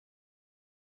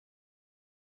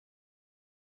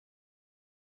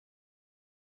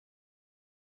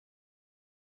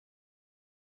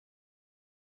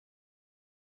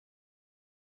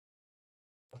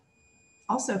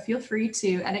Also, feel free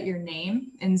to edit your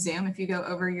name in Zoom. If you go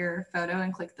over your photo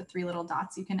and click the 3 little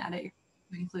dots, you can edit your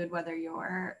include whether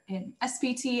you're in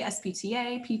SPT,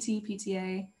 SPTA, PT,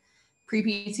 PTA,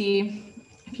 pre-PT,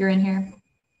 if you're in here.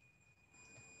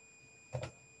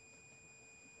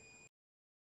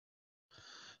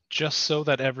 Just so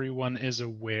that everyone is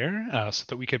aware, so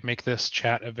that we could make this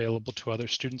chat available to other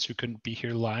students who couldn't be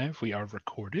here live, we are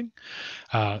recording.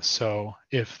 So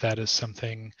if that is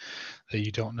something that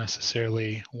you don't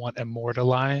necessarily want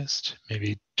immortalized,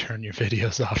 maybe turn your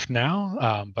videos off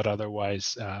now, but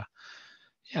otherwise,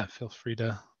 yeah, feel free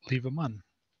to leave them on.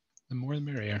 The more the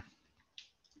merrier.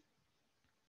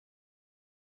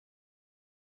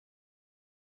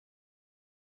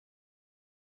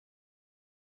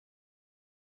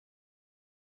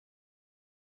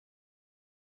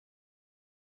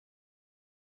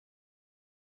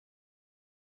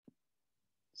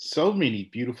 So many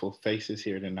beautiful faces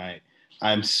here tonight.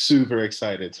 I'm super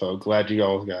excited. So glad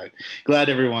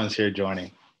everyone's here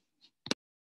joining.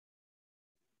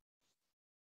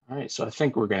 All right, so I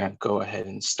think we're gonna go ahead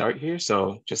and start here.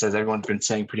 So just as everyone's been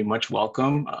saying, pretty much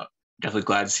welcome. Definitely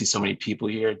glad to see so many people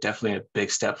here. Definitely a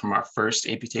big step from our first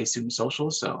APTA Student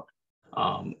Social. So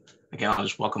again, I'll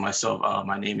just welcome myself.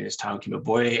 My name is Tyler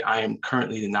Kimaboye. I am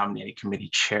currently the nominating committee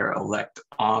chair-elect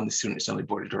on the Student Assembly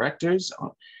Board of Directors.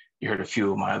 You heard a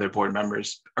few of my other board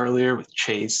members earlier with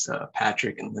Chase,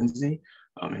 Patrick, and Lindsay.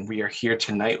 And we are here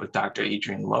tonight with Dr.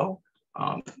 Adriaan Louw.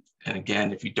 And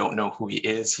again, if you don't know who he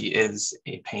is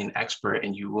a pain expert,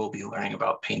 and you will be learning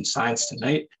about pain science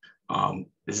tonight.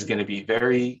 This is going to be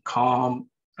very calm,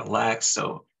 relaxed.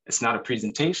 So it's not a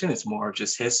presentation, it's more of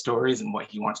just his stories and what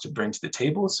he wants to bring to the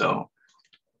table. So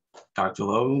Dr.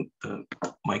 Louw, the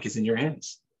mic is in your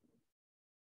hands.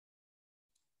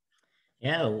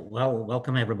 Yeah, well,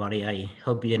 welcome everybody. I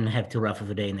hope you didn't have too rough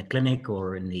of a day in the clinic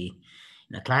or in the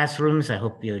classrooms. I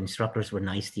hope your instructors were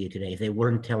nice to you today. If they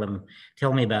weren't,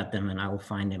 tell me about them and I'll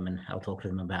find them and I'll talk to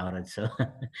them about it. So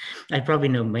I probably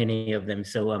know many of them.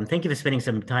 So thank you for spending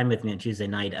some time with me on Tuesday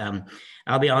night.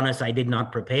 I'll be honest, I did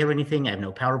not prepare anything. I have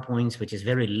no PowerPoints, which is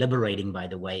very liberating, by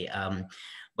the way.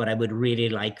 What I would really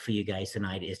like for you guys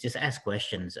tonight is just ask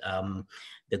questions.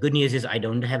 The good news is I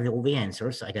don't have all the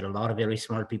answers. I got a lot of very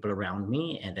smart people around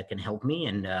me and that can help me.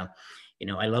 And you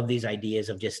know, I love these ideas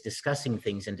of just discussing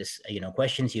things and just, you know,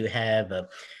 questions you have.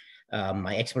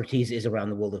 My expertise is around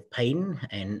the world of pain.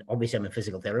 And obviously I'm a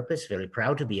physical therapist, very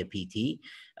proud to be a PT.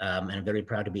 And I'm very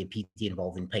proud to be a PT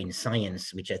involved in pain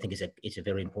science, which I think is a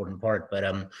very important part. But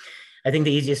I think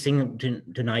the easiest thing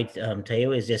tonight,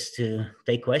 Teo, is just to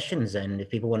take questions. And if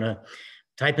people want to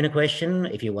type in a question,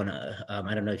 if you want to,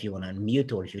 I don't know if you want to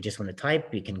unmute or if you just want to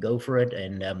type, you can go for it.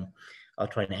 And I'll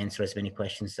try to answer as many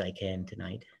questions as I can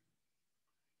tonight.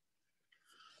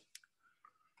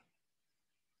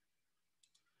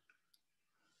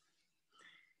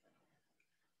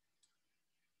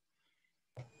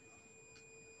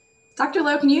 Dr.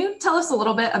 Louw, can you tell us a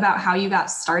little bit about how you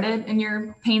got started in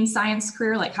your pain science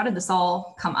career? Like, how did this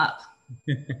all come up?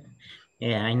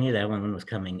 Yeah, I knew that one was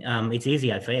coming. It's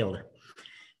easy, I failed.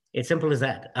 It's simple as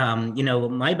that. You know,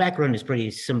 my background is pretty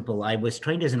simple. I was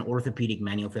trained as an orthopedic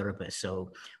manual therapist.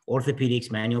 So orthopedics,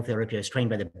 manual therapy, I was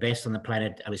trained by the best on the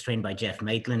planet. I was trained by Jeff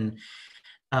Maitland.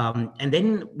 And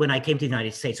then when I came to the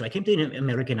United States, so I came to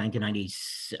America in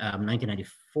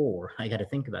 1994. I got to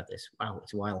think about this. Wow,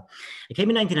 it's a while. I came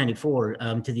in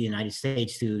 1994 to the United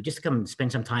States to just come spend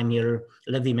some time here,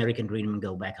 live the American dream and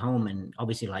go back home. And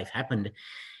obviously life happened.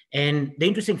 And the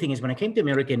interesting thing is when I came to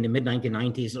America in the mid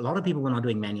 1990s, a lot of people were not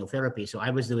doing manual therapy. So I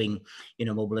was doing, you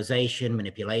know, mobilization,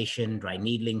 manipulation, dry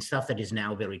needling, stuff that is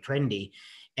now very trendy.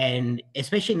 And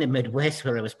especially in the Midwest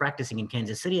where I was practicing in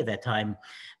Kansas City at that time,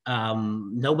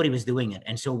 nobody was doing it.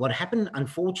 And so what happened,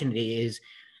 unfortunately, is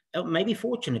maybe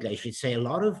fortunately, I should say, a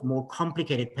lot of more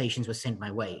complicated patients were sent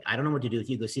my way. I don't know what to do if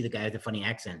you go see the guy with the funny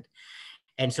accent.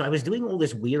 And so I was doing all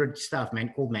this weird stuff,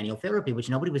 called manual therapy, which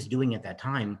nobody was doing at that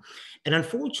time. And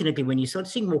unfortunately, when you start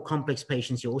seeing more complex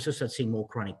patients, you also start seeing more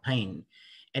chronic pain.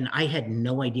 And I had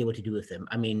no idea what to do with them.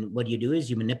 I mean, what you do is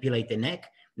you manipulate the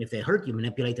neck. And if they hurt, you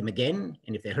manipulate them again.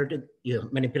 And if they hurt, you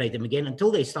manipulate them again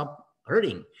until they stop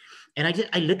hurting. And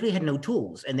I literally had no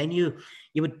tools. And then you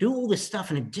would do all this stuff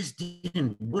and it just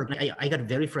didn't work. I got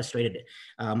very frustrated.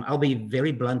 I'll be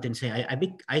very blunt and say,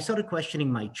 I started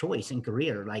questioning my choice in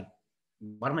career. Like,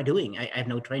 what am I doing? I have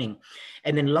no training.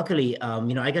 And then luckily,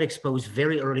 you know, I got exposed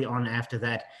very early on after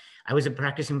that. I was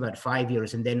practicing about 5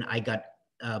 years and then I got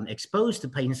exposed to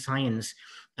pain science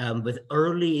with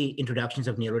early introductions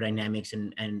of neurodynamics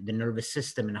and the nervous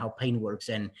system and how pain works.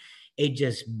 And it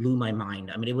just blew my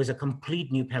mind. I mean, it was a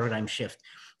complete new paradigm shift.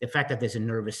 the fact that there's a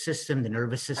nervous system. The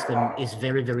nervous system is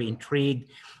very, very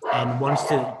intrigued and wants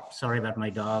to, sorry about my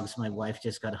dogs, my wife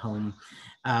just got home.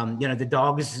 You know, the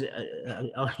dogs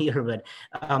are here, but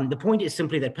the point is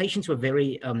simply that patients were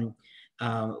very,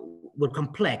 were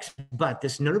complex, but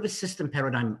this nervous system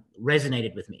paradigm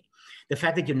resonated with me. The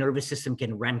fact that your nervous system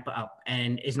can ramp up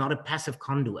and is not a passive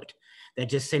conduit that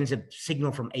just sends a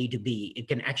signal from A to B. It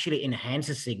can actually enhance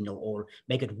a signal or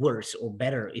make it worse or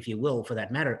better, if you will, for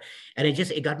that matter. And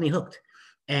it got me hooked.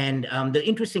 And the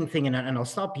interesting thing, and I'll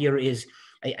stop here, is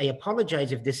I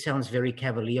apologize if this sounds very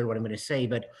cavalier, what I'm going to say,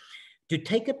 but to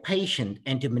take a patient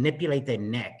and to manipulate their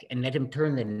neck and let him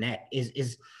turn their neck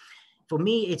is for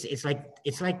me, it's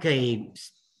like a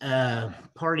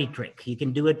party trick. You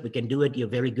can do it, we can do it, you're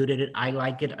very good at it, I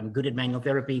like it, I'm good at manual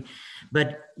therapy.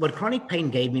 But what chronic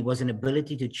pain gave me was an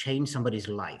ability to change somebody's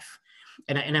life.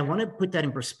 And I want to put that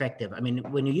in perspective. I mean,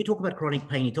 when you talk about chronic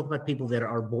pain, you talk about people that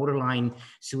are borderline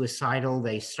suicidal,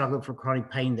 they struggle for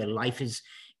chronic pain, their life is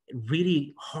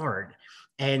really hard.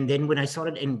 And then when I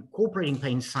started incorporating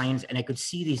pain science and I could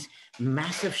see these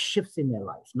massive shifts in their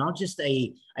life, not just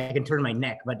I can turn my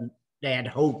neck, but they had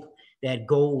hope, they had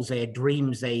goals, they had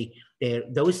dreams,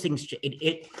 those things.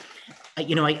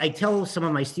 You know, I tell some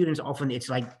of my students often, it's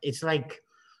like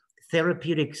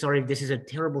therapeutic, sorry, this is a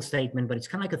terrible statement, but it's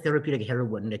kind of like a therapeutic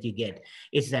heroin that you get.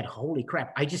 It's that, holy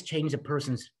crap, I just changed a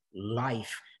person's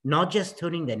life, not just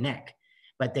turning their neck,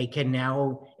 but they can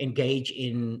now engage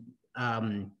in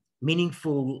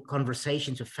meaningful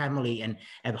conversations with family and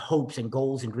have hopes and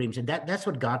goals and dreams. And that's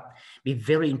what got me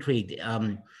very intrigued.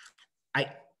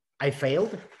 I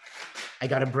failed. I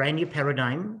got a brand new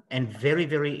paradigm, and very,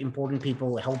 very important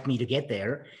people helped me to get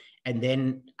there. And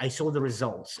then I saw the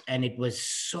results, and it was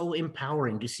so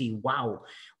empowering to see, wow,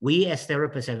 we as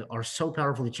therapists are so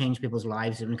powerful to change people's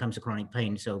lives when it comes to chronic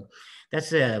pain. So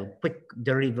that's a quick,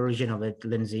 dirty version of it,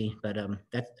 Lindsay. But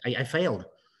I failed.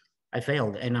 I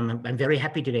failed, and I'm very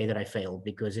happy today that I failed,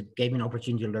 because it gave me an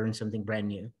opportunity to learn something brand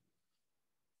new.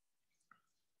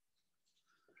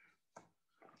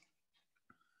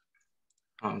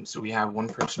 So we have one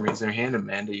person raise their hand.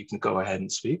 Amanda, you can go ahead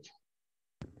and speak.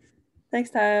 Thanks,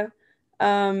 Tayo.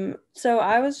 So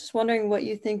I was just wondering what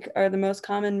you think are the most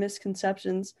common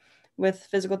misconceptions with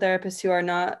physical therapists who are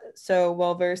not so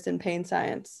well-versed in pain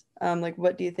science. Like,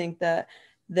 what do you think that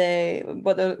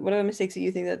what are the mistakes that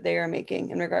you think that they are making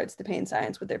in regards to pain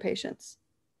science with their patients?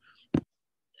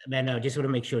 Amanda, I just want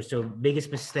to make sure. So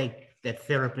biggest mistake that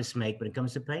therapists make when it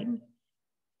comes to pain?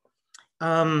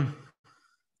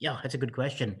 Yeah, that's a good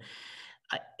question.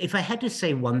 If I had to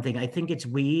say one thing, I think it's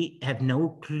we have no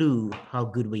clue how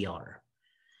good we are.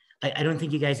 I don't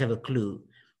think you guys have a clue.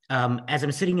 As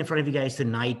I'm sitting in front of you guys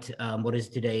tonight, what is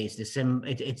today? It's December.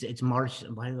 It's March.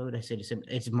 Why would I say December?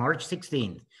 It's March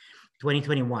 16th,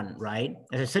 2021, right?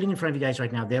 As I'm sitting in front of you guys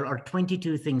right now, there are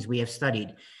 22 things we have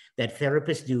studied that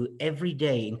therapists do every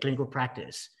day in clinical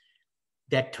practice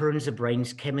that turns the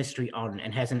brain's chemistry on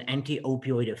and has an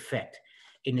anti-opioid effect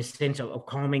in the sense of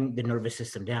calming the nervous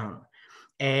system down.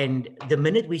 And the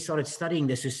minute we started studying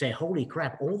this, to say, holy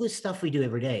crap, all this stuff we do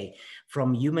every day,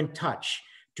 from human touch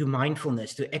to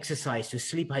mindfulness, to exercise, to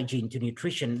sleep hygiene, to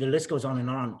nutrition, the list goes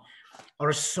on,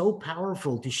 are so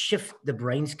powerful to shift the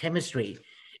brain's chemistry.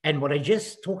 And what I'm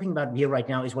just talking about here right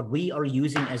now is what we are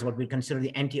using as what we consider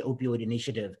the anti-opioid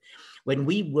initiative. When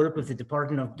we work with the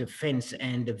Department of Defense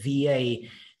and the VA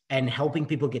and helping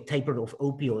people get tapered off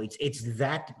opioids, it's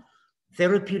that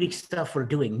therapeutic stuff we're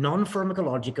doing,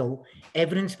 non-pharmacological,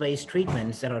 evidence-based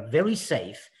treatments that are very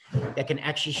safe, that can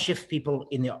actually shift people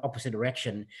in the opposite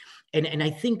direction. And I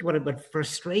think what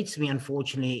frustrates me,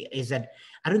 unfortunately, is that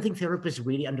I don't think therapists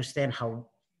really understand how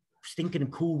stinking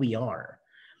cool we are.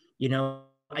 You know,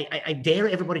 I dare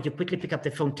everybody to quickly pick up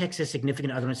the phone, text a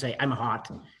significant other and say, I'm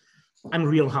hot, I'm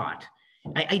real hot.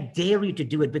 I dare you to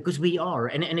do it, because we are.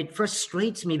 And it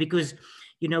frustrates me because,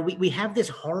 you know, we have this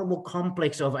horrible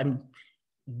complex of I'm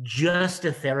just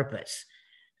a therapist.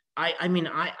 I mean,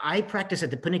 I practice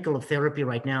at the pinnacle of therapy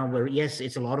right now, where yes,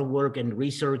 it's a lot of work and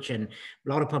research and a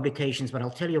lot of publications, but I'll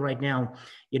tell you right now,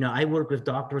 you know, I work with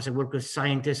doctors, I work with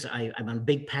scientists, I'm on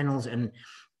big panels, and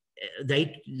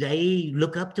they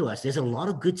look up to us. There's a lot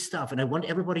of good stuff. And I want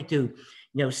everybody to, you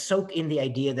know, soak in the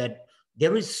idea that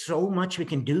there is so much we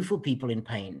can do for people in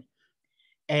pain.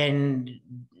 And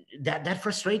that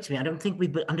frustrates me. I don't think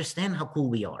we understand how cool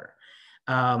we are.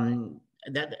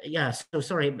 Yeah, so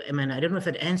sorry, Amanda, I don't know if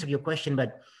that answered your question,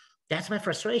 but that's my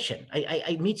frustration.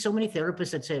 I meet so many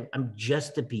therapists that say, I'm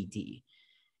just a PT.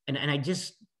 And I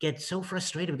just get so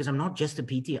frustrated because I'm not just a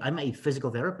PT, I'm a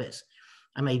physical therapist.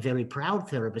 I'm a very proud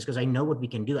therapist because I know what we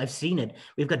can do. I've seen it.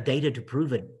 We've got data to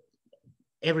prove it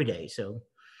every day. So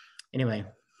Anyway,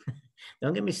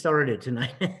 don't get me started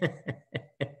tonight,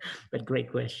 but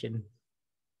great question.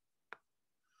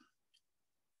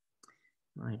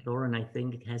 All right, Lauren, I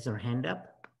think has her hand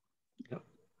up. Yep.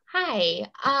 Hi.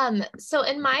 So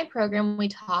in my program, we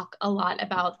talk a lot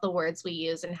about the words we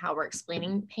use and how we're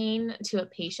explaining pain to a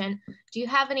patient. Do you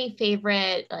have any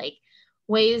favorite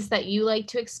ways that you like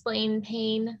to explain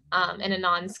pain in a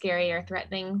non-scary or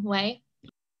threatening way?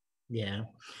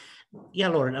 Yeah,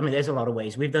 Lauren, I mean, there's a lot of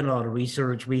ways. We've done a lot of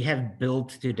research. We have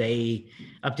built up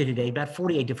to today, about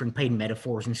 48 different pain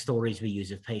metaphors and stories we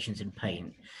use of patients in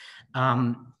pain.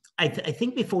 I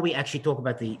think before we actually talk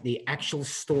about the actual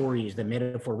stories, the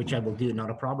metaphor, which I will do, not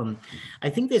a problem, I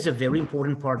think there's a very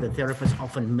important part that therapists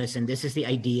often miss, and this is the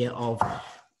idea of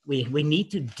we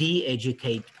need to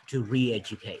de-educate to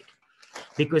re-educate,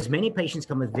 because many patients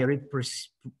come with very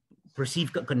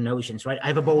perceived notions, right? I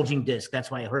have a bulging disc, that's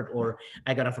why I hurt, or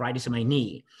I got arthritis in my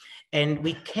knee. And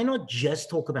we cannot just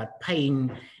talk about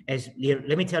pain as,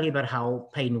 let me tell you about how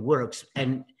pain works.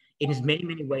 And in as many,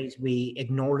 many ways, we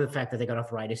ignore the fact that they got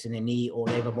arthritis in their knee or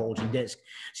they have a bulging disc.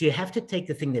 So you have to take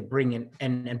the thing they bring in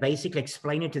and basically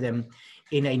explain it to them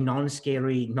in a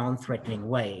non-scary, non-threatening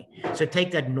way. So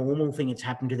take that normal thing that's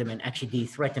happened to them and actually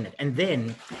de-threaten it, and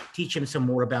then teach them some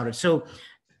more about it. So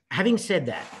having said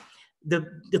that,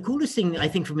 the coolest thing I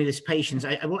think for me is patients.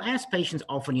 I will ask patients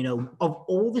often, of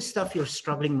all the stuff you're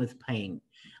struggling with pain,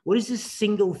 what is the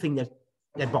single thing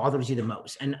that bothers you the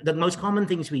most? And the most common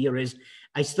things we hear is,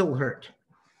 I still hurt.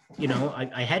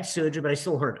 I had surgery, but I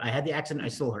still hurt. I had the accident, I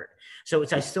still hurt. So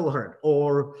it's, I still hurt.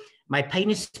 Or my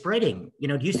pain is spreading.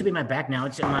 It used to be in my back, now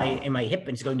it's in my hip and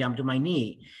it's going down to my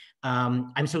knee.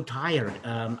 I'm so tired.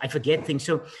 I forget things.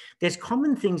 So there's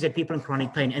common things that people in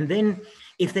chronic pain. And then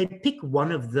if they pick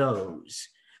one of those,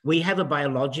 we have a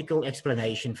biological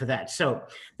explanation for that. So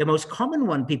the most common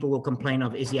one people will complain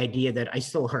of is the idea that I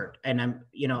still hurt and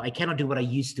I cannot do what I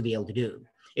used to be able to do.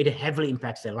 It heavily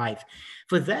impacts their life.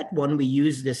 For that one, we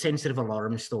use the sensitive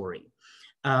alarm story.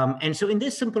 And so in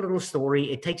this simple little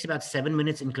story, it takes about 7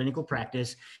 minutes in clinical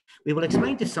practice. We will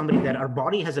explain to somebody that our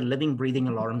body has a living, breathing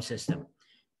alarm system,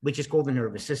 which is called the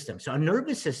nervous system. So our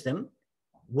nervous system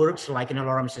works like an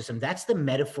alarm system. That's the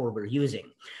metaphor we're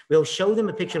using. We'll show them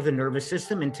a picture of the nervous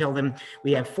system and tell them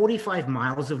we have 45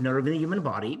 miles of nerve in the human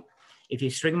body. If you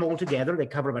string them all together, they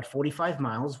cover about 45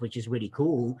 miles, which is really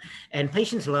cool. And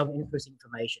patients love interesting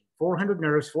information. 400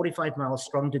 nerves, 45 miles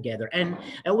strung together. And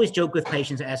I always joke with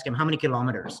patients, I ask them, how many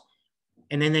kilometers?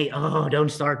 And then they, oh, don't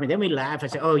start me. Then we laugh. I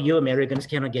say, oh, you Americans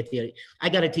cannot get I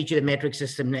got to teach you the metric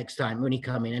system next time when you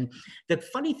come in. And the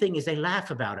funny thing is they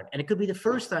laugh about it. And it could be the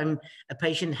first time a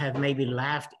patient have maybe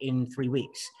laughed in 3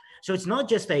 weeks. So it's not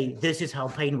just this is how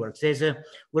pain works.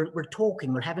 We're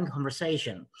talking, we're having a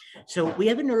conversation. So we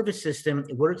have a nervous system.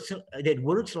 It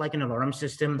works like an alarm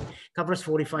system, covers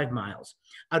 45 miles.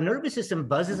 Our nervous system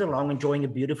buzzes along, enjoying a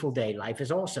beautiful day. Life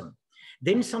is awesome.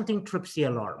 Then something trips the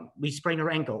alarm. We sprain our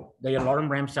ankle. The alarm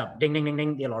ramps up. Ding, ding, ding,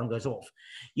 ding. The alarm goes off.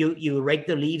 You rake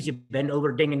the leaves. You bend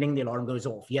over. Ding, ding, ding. The alarm goes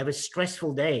off. You have a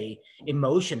stressful day.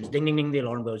 Emotions. Ding, ding, ding. The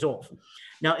alarm goes off.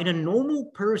 Now, in a normal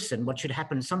person, what should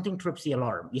happen? Something trips the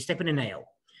alarm. You step in a nail.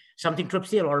 Something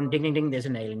trips the alarm. Ding, ding, ding. There's a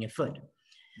nail in your foot.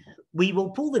 We will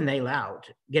pull the nail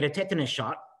out, get a tetanus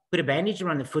shot, put a bandage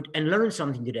around the foot, and learn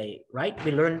something today, right?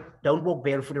 We learn don't walk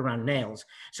barefoot around nails.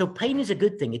 So pain is a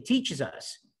good thing. It teaches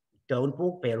us. Don't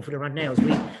walk barefoot around nails.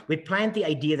 We plant the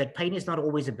idea that pain is not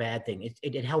always a bad thing.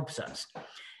 It helps us.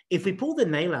 If we pull the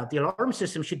nail out, the alarm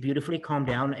system should beautifully calm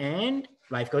down and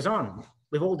life goes on.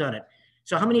 We've all done it.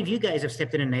 So how many of you guys have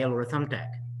stepped in a nail or a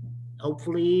thumbtack?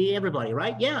 Hopefully everybody,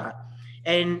 right? Yeah.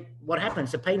 And what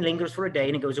happens? The pain lingers for a day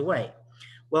and it goes away.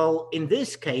 Well, in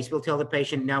this case, we'll tell the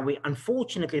patient, now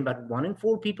unfortunately, about 1 in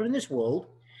 4 people in this world,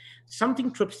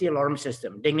 something trips the alarm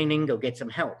system. Ding, ding, ding, go get some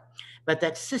help. But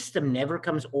that system never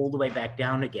comes all the way back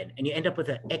down again. And you end up with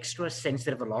an extra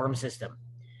sensitive alarm system.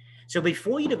 So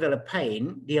before you develop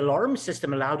pain, the alarm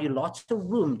system allowed you lots of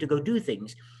room to go do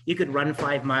things. You could run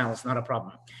 5 miles, not a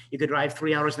problem. You could drive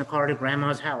 3 hours in the car to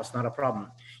grandma's house, not a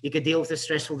problem. You could deal with a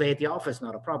stressful day at the office,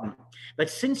 not a problem.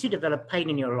 But since you develop pain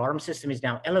and your alarm system is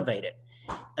now elevated,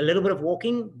 a little bit of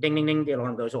walking, ding, ding, ding, the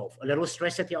alarm goes off. A little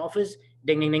stress at the office,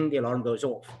 ding, ding, ding, the alarm goes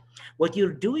off. What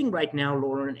you're doing right now,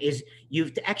 Lauren, is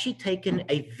you've actually taken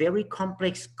a very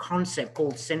complex concept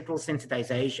called central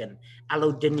sensitization,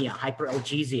 allodynia,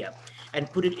 hyperalgesia, and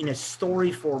put it in a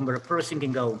story form where a person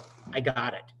can go, I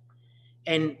got it.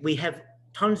 And we have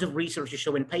tons of research to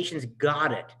show when patients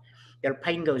got it, their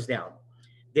pain goes down,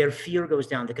 their fear goes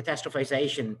down, the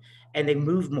catastrophization, and they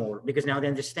move more because now they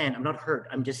understand I'm not hurt,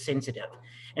 I'm just sensitive.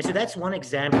 And so that's one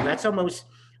example. That's our most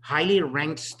highly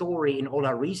ranked story in all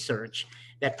our research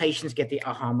that patients get the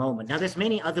aha moment. Now, there's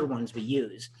many other ones we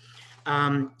use.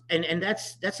 And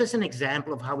that's just an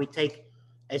example of how we take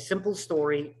a simple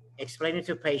story, explain it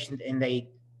to a patient, and they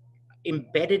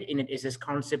embedded in it is this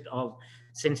concept of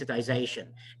sensitization.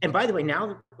 And by the way, now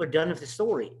that we're done with the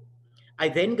story, I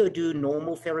then go do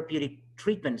normal therapeutic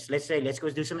treatments. Let's say, let's go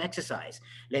do some exercise.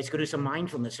 Let's go do some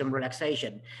mindfulness, some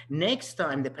relaxation. Next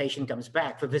time the patient comes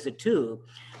back for visit 2,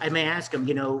 I may ask them,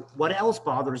 you know, what else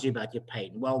bothers you about your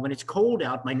pain? Well, when it's cold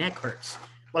out, my neck hurts.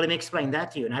 Well, let me explain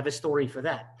that to you, and I have a story for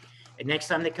that. And next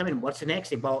time they come in, what's the next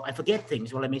thing? Well, I forget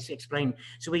things. Well, let me explain.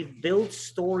 So we build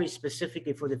stories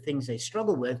specifically for the things they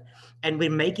struggle with, and we're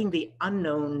making the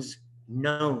unknowns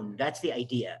known. That's the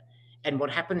idea. And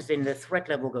what happens then, the threat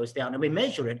level goes down, and we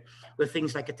measure it with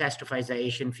things like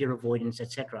catastrophization, fear avoidance,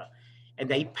 etc. And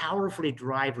they powerfully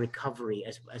drive recovery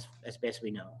as best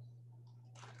we know.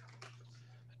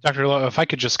 Dr. Louw, if I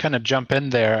could just kind of jump in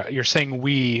there, you're saying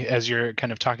we, as you're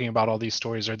kind of talking about all these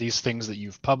stories, are these things that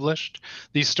you've published,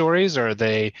 these stories, or are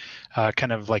they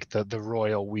kind of like the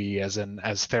royal we, as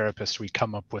therapists, we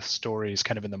come up with stories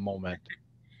kind of in the moment?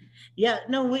 Yeah,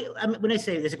 no, when I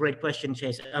say, that's a great question,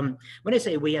 Chase. When I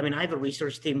say we, I mean, I have a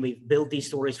research team. We've built these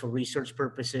stories for research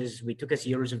purposes. We took us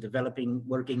years of developing,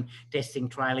 working, testing,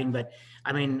 trialing. But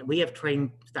I mean, we have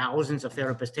trained thousands of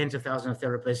therapists, tens of thousands of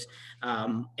therapists.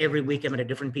 Every week I'm at a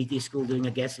different PT school doing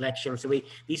a guest lecture. So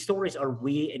these stories are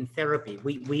we in therapy.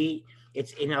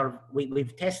 It's in our,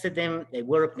 we've tested them. They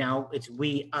work now. It's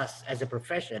we, us as a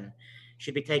profession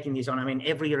should be taking these on. I mean,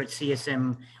 every year at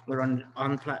CSM, we're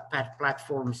on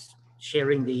platforms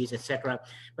sharing these, etc.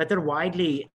 But they're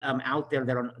widely out there.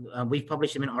 They're on, we've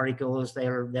published them in articles.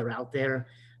 They're out there,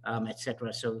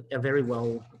 etc. So they're very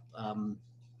well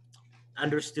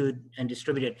understood and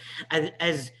distributed.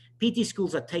 As PT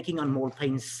schools are taking on more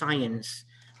pain science,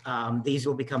 these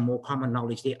will become more common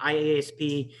knowledge. The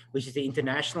IASP, which is the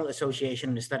International Association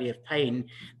in the Study of Pain,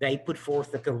 they put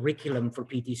forth the curriculum for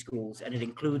PT schools, and it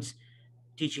includes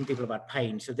teaching people about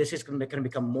pain. So this is going to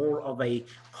become more of a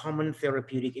common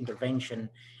therapeutic intervention,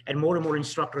 and more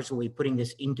instructors will be putting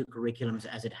this into curriculums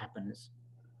as it happens.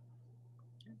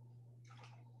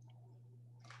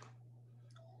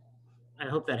 I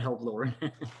hope that helped, Lauren.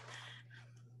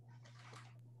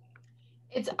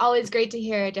 It's always great to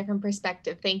hear a different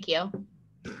perspective. Thank you.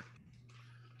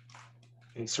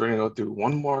 Okay, so we're gonna go through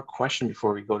one more question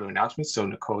before we go to announcements. So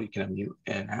Nicole, you can unmute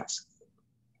and ask.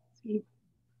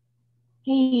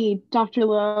 Hey, Dr.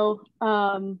 Louw.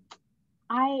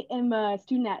 I am a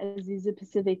student at Azusa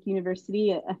Pacific University,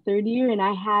 a third year, and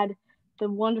I had the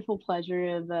wonderful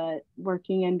pleasure of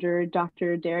working under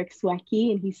Dr. Derek Swecky,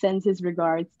 and he sends his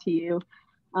regards to you.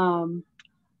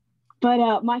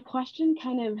 But my question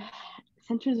kind of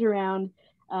centers around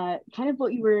kind of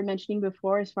what you were mentioning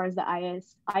before as far as the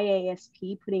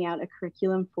IASP putting out a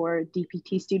curriculum for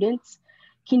DPT students.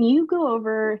 Can you go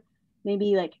over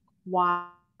maybe like why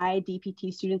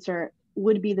DPT students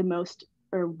would be the most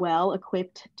or well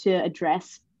equipped to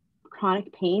address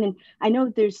chronic pain? And I know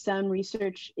that there's some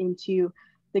research into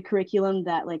the curriculum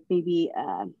that like maybe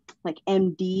like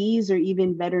MDs or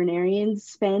even veterinarians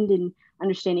spend in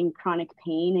understanding chronic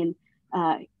pain,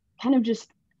 and kind of just,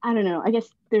 I don't know, I guess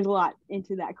there's a lot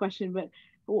into that question, but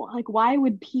like why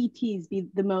would PTs be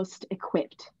the most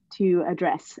equipped to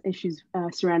address issues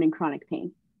surrounding chronic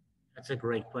pain? That's a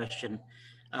great question.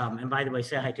 And by the way,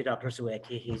 say hi to Dr.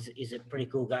 Swecky. He's a pretty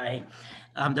cool guy.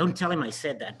 Don't tell him I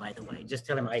said that, by the way. Just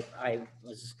tell him I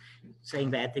was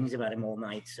saying bad things about him all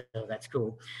night, so that's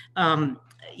cool.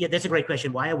 Yeah, that's a great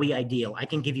question. Why are we ideal? I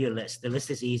can give you a list. The list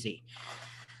is easy.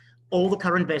 All the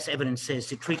current best evidence says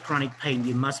to treat chronic pain,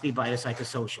 you must be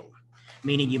biopsychosocial,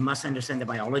 meaning you must understand the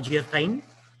biology of pain,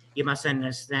 you must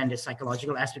understand the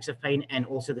psychological aspects of pain, and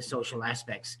also the social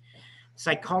aspects.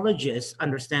 Psychologists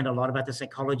understand a lot about the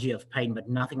psychology of pain, but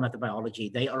nothing about the biology.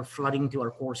 They are flooding to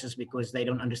our courses because they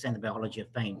don't understand the biology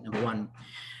of pain, number one.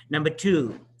 Number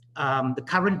two, the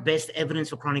current best evidence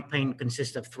for chronic pain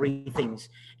consists of three things,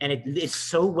 and it is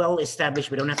so well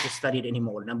established we don't have to study it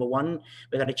anymore. Number one,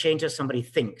 we got to change how somebody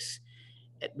thinks,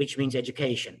 which means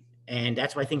education. And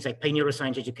that's why things like pain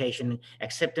neuroscience education,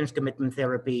 acceptance commitment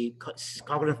therapy,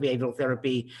 cognitive behavioral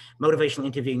therapy, motivational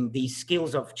interviewing, these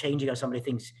skills of changing how somebody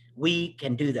thinks, we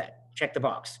can do that. Check the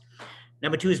box.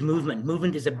 Number two is movement.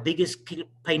 Movement is the biggest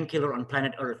painkiller on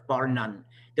planet Earth, bar none.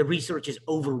 The research is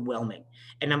overwhelming.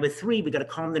 And number three, we got to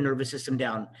calm the nervous system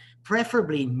down,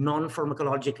 preferably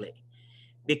non-pharmacologically,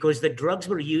 because the drugs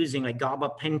we're using like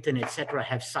gabapentin, et cetera,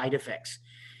 have side effects.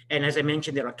 And as I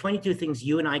mentioned, there are 22 things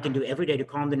you and I can do every day to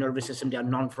calm the nervous system down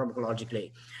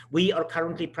non-pharmacologically. We are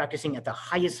currently practicing at the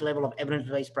highest level of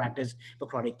evidence-based practice for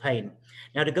chronic pain.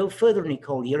 Now, to go further,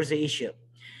 Nicole, here's the issue.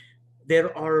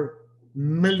 There are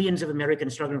millions of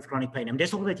Americans struggling with chronic pain. I'm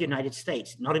just talking about the United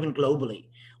States, not even globally.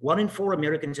 1 in 4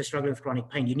 Americans are struggling with chronic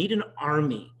pain. You need an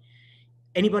army.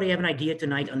 Anybody have an idea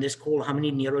tonight on this call how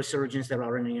many neurosurgeons there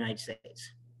are in the United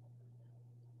States?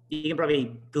 You can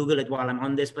probably Google it while I'm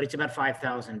on this, but it's about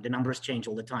 5,000. The numbers change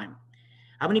all the time.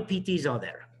 How many PTs are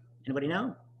there? Anybody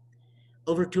know?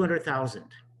 Over 200,000.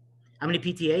 How many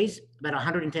PTAs? About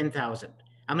 110,000.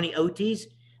 How many OTs?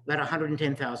 About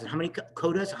 110,000. How many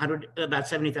CODAs? About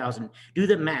 70,000. Do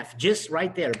the math. Just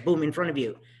right there, boom, in front of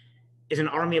you, is an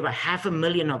army of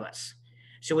 500,000 of us.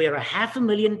 So we are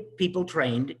 500,000 people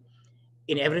trained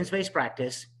in evidence-based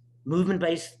practice,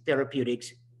 movement-based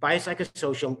therapeutics,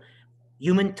 biopsychosocial,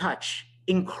 human touch,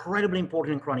 incredibly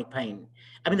important in chronic pain.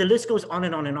 I mean, the list goes on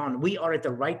and on and on. We are at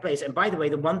the right place. And by the way,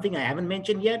 the one thing I haven't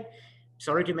mentioned yet,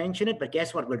 sorry to mention it, but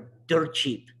guess what? We're dirt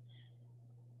cheap.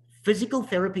 Physical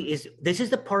therapy this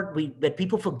is the part that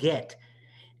people forget.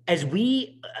 As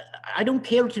I don't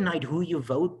care tonight who you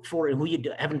vote for and who you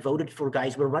haven't voted for,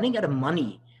 guys. We're running out of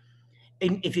money.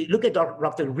 And if you look at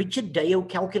Dr. Richard Deo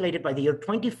calculated by the year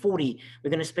 2040, we're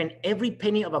going to spend every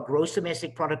penny of our gross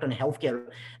domestic product on healthcare.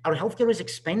 Our healthcare is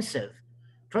expensive.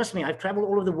 Trust me, I've traveled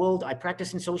all over the world. I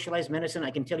practice in socialized medicine. I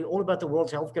can tell you all about the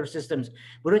world's healthcare systems.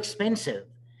 We're expensive.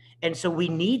 And so we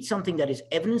need something that is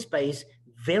evidence-based,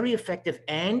 very effective,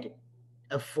 and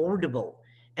affordable.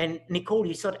 And Nicole,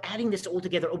 you start adding this all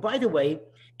together. Oh, by the way,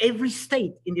 every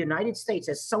state in the United States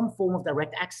has some form of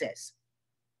direct access,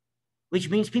 which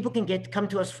means people can come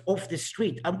to us off the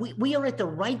street. We are at the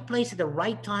right place at the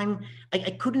right time.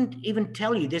 I couldn't even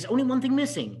tell you. There's only one thing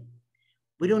missing.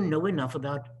 We don't know enough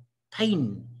about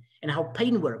pain and how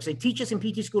pain works. They teach us in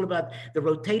PT school about the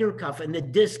rotator cuff and the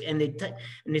disc and the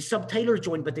subtalar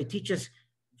joint, but they teach us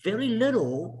very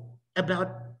little about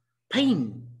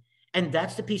pain. And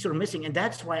that's the piece we're missing. And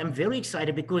that's why I'm very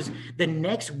excited, because the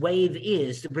next wave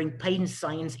is to bring pain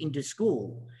science into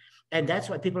school. And that's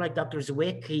why people like Dr.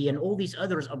 Zwicky and all these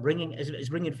others are bringing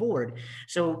it forward.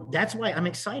 So that's why I'm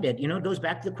excited. You know, it goes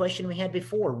back to the question we had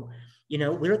before. You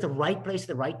know, we're at the right place at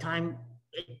the right time.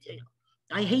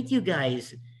 I hate you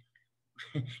guys.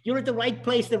 You're at the right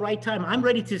place, the right time. I'm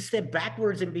ready to step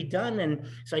backwards and be done. And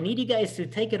so I need you guys to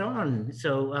take it on.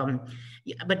 So,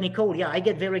 but Nicole, yeah, I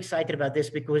get very excited about this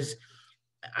because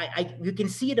you can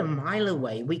see it a mile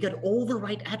away. We got all the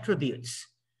right attributes.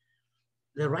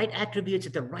 The right attributes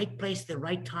at the right place, the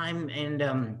right time.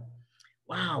 And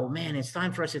wow, man, it's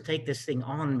time for us to take this thing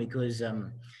on, because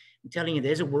I'm telling you,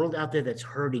 there's a world out there that's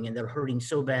hurting, and they're hurting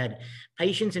so bad.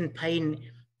 Patients in pain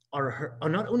are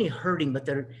not only hurting, but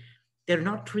they're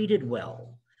not treated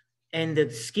well. And the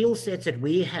skill sets that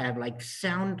we have, like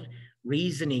sound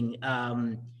reasoning,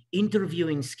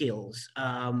 interviewing skills,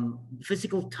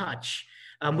 physical touch.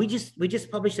 We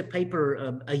just published a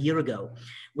paper a year ago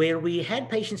where we had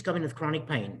patients come in with chronic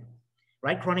pain,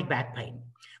 right? Chronic back pain.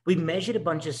 We measured a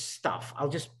bunch of stuff. I'll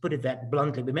just put it that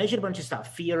bluntly. We measured a bunch of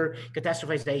stuff: fear,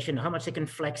 catastrophization, how much they can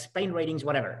flex, pain ratings,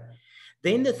 whatever.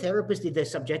 Then the therapist did their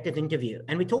subjective interview.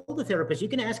 And we told the therapist, you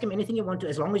can ask them anything you want to,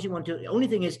 as long as you want to. The only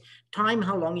thing is time,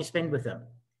 how long you spend with them.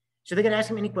 So they can ask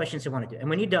them any questions they want to. And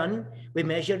when you're done, we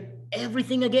measured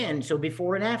everything again. So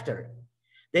before and after.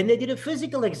 Then they did a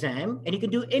physical exam, and you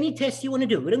can do any test you want to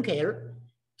do. We don't care.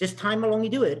 Just time how long you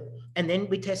do it. And then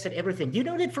we tested everything. Do you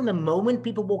know that from the moment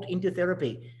people walk into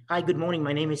therapy, hi, good morning,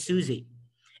 my name is Susie.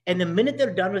 And the minute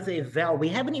they're done with the eval, we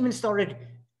haven't even started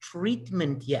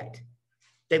treatment yet.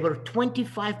 They were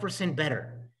 25%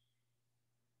 better.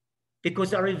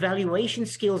 Because our evaluation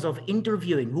skills of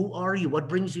interviewing, who are you? What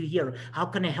brings you here? How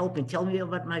can I help you? Tell me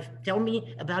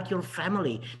about your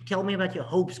family. Tell me about your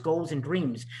hopes, goals, and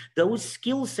dreams. Those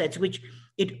skill sets, which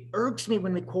it irks me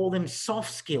when we call them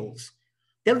soft skills.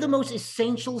 They're the most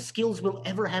essential skills we'll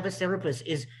ever have as therapists,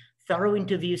 is thorough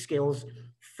interview skills,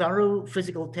 thorough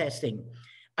physical testing.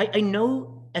 I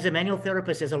know as a manual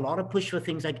therapist, there's a lot of push for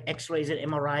things like x-rays and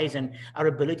MRIs and our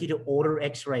ability to order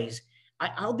x-rays.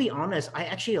 I'll be honest, I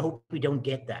actually hope we don't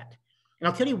get that. And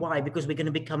I'll tell you why, because we're going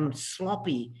to become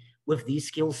sloppy with these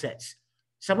skill sets.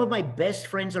 Some of my best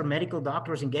friends are medical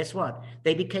doctors, and guess what?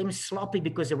 They became sloppy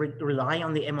because they rely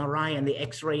on the MRI and the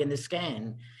x-ray and the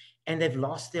scan, and they've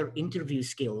lost their interview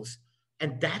skills.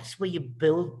 And that's where you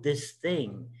build this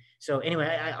thing. So anyway,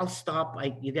 I'll stop.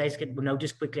 You guys can know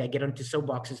just quickly, I get onto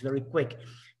soapboxes very quick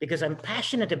because I'm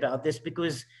passionate about this,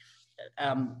 because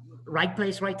right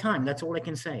place, right time. That's all I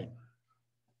can say.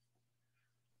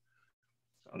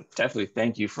 Definitely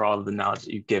thank you for all of the knowledge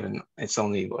that you've given. It's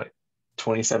only what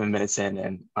 27 minutes in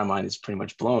and my mind is pretty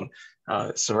much blown.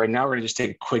 So right now we're gonna just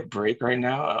take a quick break right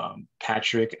now.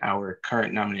 Patrick, our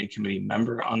current nominating committee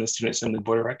member on the Student Assembly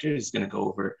Board of Directors, is gonna go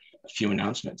over a few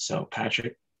announcements. So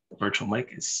Patrick, the virtual mic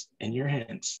is in your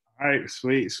hands. All right,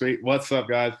 sweet. What's up,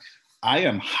 guys? I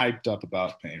am hyped up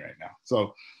about pain right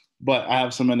now. But I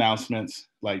have some announcements.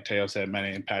 Like Teo said, my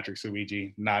name is Patrick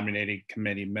Suiji, nominating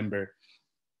committee member.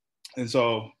 And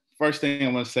so first thing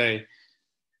I want to say,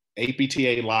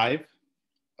 APTA Live,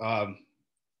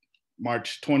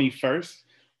 March 21st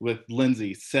with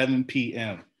Lindsay, 7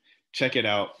 p.m. Check it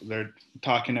out. They're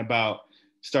talking about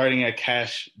starting a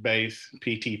cash-based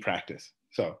PT practice.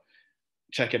 So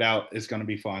check it out. It's going to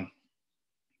be fun.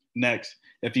 Next,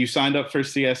 if you signed up for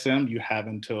CSM, you have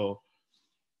until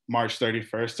March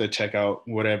 31st to check out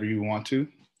whatever you want to.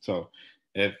 So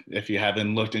if you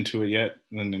haven't looked into it yet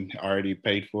and already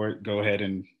paid for it, go ahead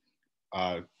and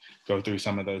go through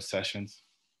some of those sessions.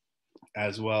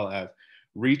 As well as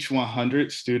Reach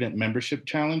 100 Student Membership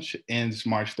Challenge ends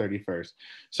March 31st.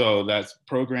 So that's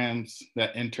programs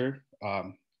that enter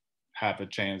have a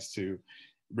chance to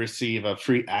receive a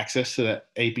free access to the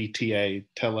APTA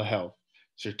telehealth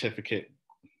certificate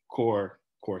core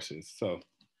courses. So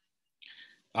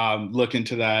look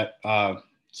into that.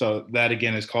 So that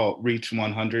again is called Reach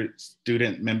 100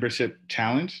 Student Membership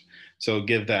Challenge. So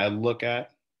give that a look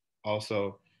at.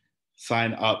 Also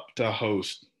sign up to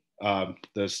host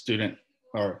the student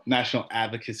or National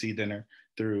Advocacy Dinner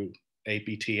through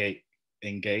APTA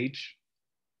Engage,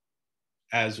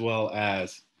 as well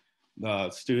as the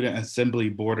Student Assembly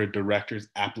Board of Directors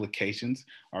applications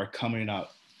are coming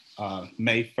up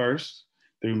May 1st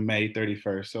through May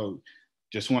 31st. So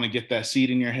just want to get that seed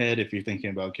in your head if you're thinking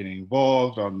about getting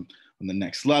involved on the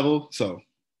next level. So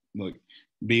look,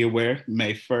 be aware,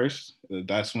 May 1st,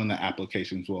 that's when the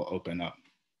applications will open up.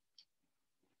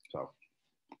 So,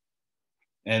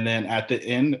 and then at the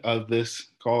end of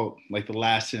this call, like the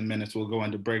last 10 minutes, we'll go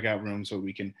into breakout rooms so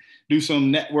we can do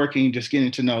some networking, just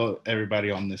getting to know everybody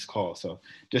on this call. So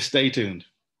just stay tuned.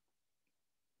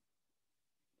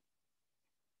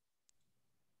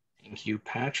 Thank you,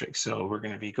 Patrick. So we're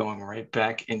going to be going right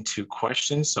back into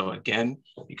questions. So again,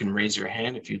 you can raise your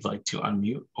hand if you'd like to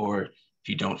unmute, or if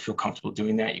you don't feel comfortable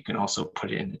doing that, you can also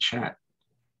put it in the chat.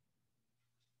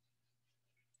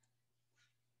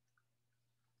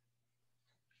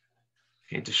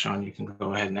 Okay, Deshaun, you can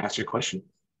go ahead and ask your question.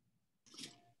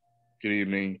 Good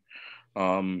evening.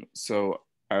 So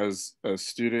as a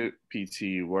student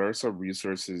PT, what are some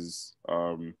resources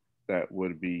that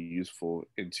would be useful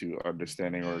into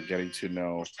understanding or getting to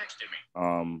know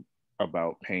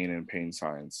about pain and pain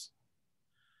science?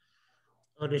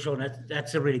 Oh, Deshaun,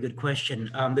 that's a really good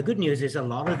question. The good news is a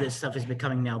lot of this stuff is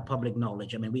becoming now public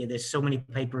knowledge. I mean, there's so many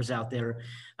papers out there.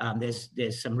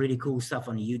 There's some really cool stuff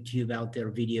on YouTube out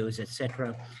there, videos,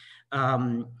 etc.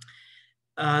 The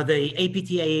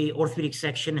APTA orthopedic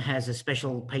section has a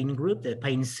special pain group, the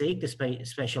Pain SIG, the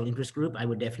special interest group. I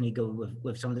would definitely go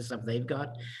with some of the stuff they've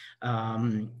got.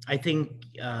 I think,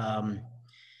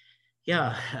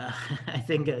 yeah, I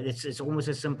think it's almost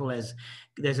as simple as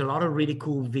there's a lot of really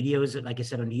cool videos, like I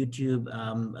said, on YouTube.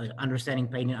 Understanding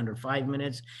Pain in Under 5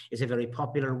 Minutes is a very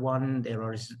popular one.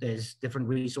 There's different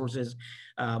resources.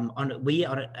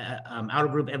 Our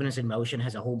group, Evidence in Motion,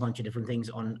 has a whole bunch of different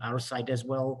things on our site as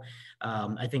well.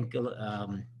 I think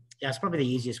that's probably the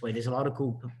easiest way. There's a lot of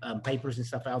cool papers and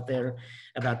stuff out there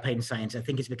about pain science. I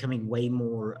think it's becoming way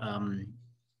more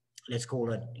let's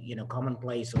call it,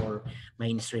 commonplace or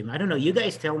mainstream. I don't know. You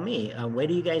guys tell me. Where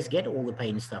do you guys get all the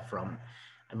pain stuff from?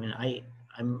 I mean,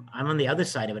 I'm on the other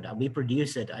side of it. We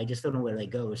produce it. I just don't know where they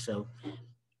go. So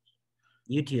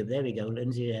YouTube, there we go.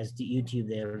 Lindsay has the YouTube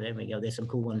there. There we go. There's some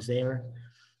cool ones there.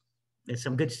 There's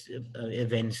some good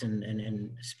events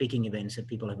and speaking events that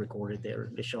people have recorded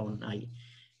there. Deshaun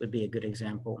would be a good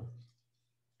example.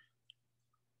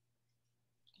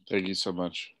 Thank you so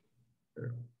much.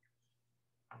 Sure.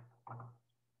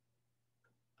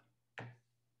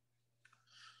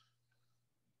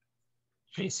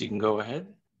 Chase, you can go ahead.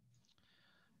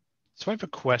 So I have a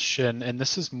question, and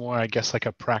this is more, I guess, like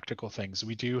a practical thing. So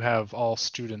we do have all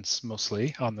students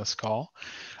mostly on this call.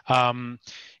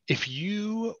 If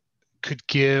you could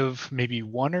give maybe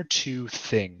one or two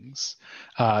things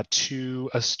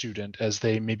to a student as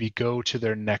they maybe go to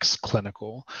their next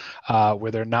clinical,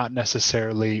 where they're not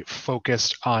necessarily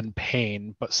focused on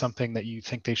pain, but something that you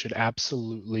think they should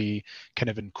absolutely kind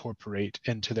of incorporate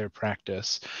into their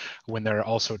practice when they're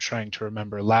also trying to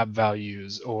remember lab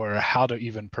values or how to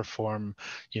even perform,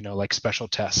 like special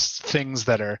tests, things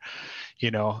that are,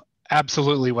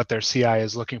 absolutely what their CI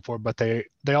is looking for, but they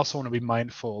also want to be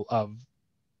mindful of,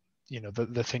 you know,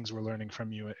 the things we're learning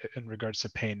from you in regards to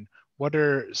pain. What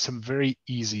are some very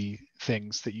easy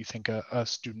things that you think a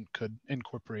student could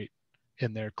incorporate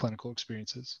in their clinical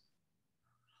experiences?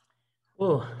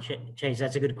 Oh, Chase,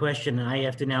 that's a good question. And I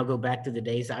have to now go back to the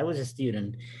days I was a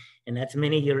student, and that's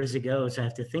many years ago. So I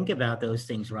have to think about those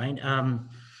things, right?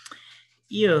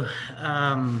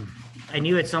 I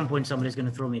knew at some point somebody's going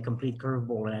to throw me a complete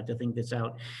curveball, and I have to think this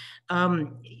out.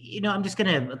 I'm just going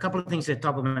to, a couple of things at the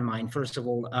top of my mind. First of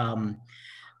all,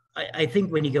 I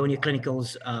think when you go in your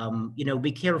clinicals,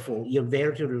 be careful. You're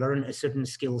there to learn a certain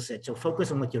skill set. So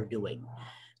focus on what you're doing.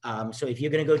 So if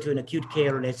you're going to go to an acute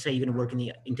care, let's say you're going to work in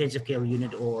the intensive care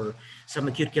unit or some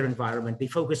acute care environment, be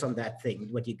focused on that thing,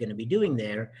 what you're going to be doing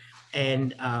there.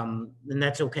 And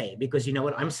that's okay, because you know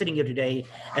what, I'm sitting here today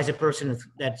as a person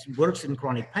that works in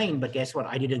chronic pain, but guess what?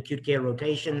 I did acute care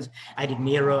rotations, I did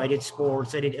neuro, I did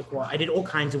sports, I did all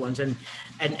kinds of ones. And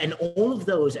all of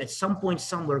those at some point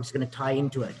somewhere is going to tie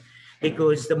into it.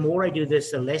 Because the more I do this,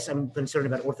 the less I'm concerned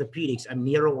about orthopedics. I'm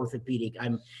neuro-orthopedic.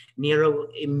 I'm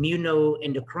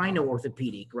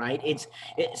neuro-immuno-endocrino-orthopedic, right?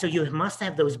 So you must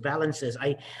have those balances.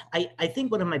 I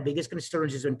think one of my biggest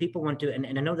concerns is when people want to, and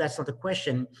I know that's not the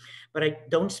question, but I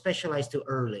don't specialize too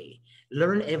early.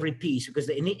 Learn every piece, because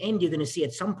in the end, you're going to see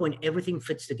at some point everything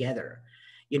fits together.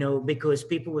 Because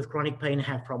people with chronic pain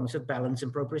have problems with balance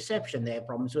and proprioception. They have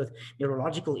problems with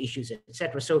neurological issues,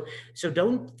 etc. So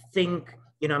don't think,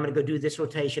 I'm going to go do this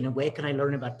rotation and where can I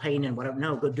learn about pain and whatever.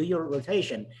 No, go do your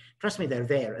rotation. Trust me, they're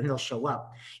there and they'll show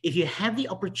up. If you have the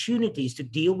opportunities to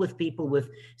deal with people with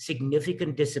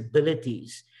significant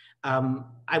disabilities,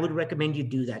 I would recommend you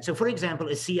do that. So for example,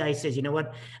 a CI says, you know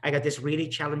what, I got this really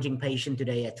challenging patient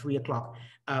today at 3 o'clock.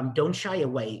 Don't shy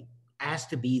away. Ask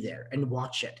to be there and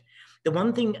watch it. The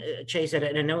one thing, Chase, and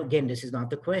I know, again, this is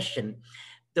not the question.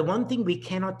 The one thing we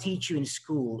cannot teach you in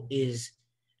school is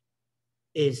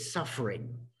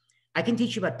suffering. I can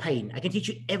teach you about pain. I can teach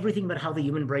you everything about how the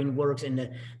human brain works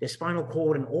and the spinal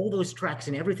cord and all those tracks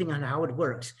and everything on how it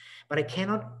works. But I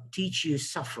cannot teach you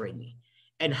suffering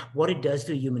and what it does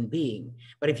to a human being.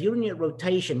 But if you're in a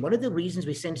rotation, one of the reasons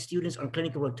we send students on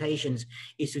clinical rotations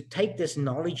is to take this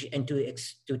knowledge and to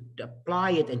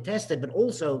apply it and test it, but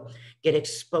also get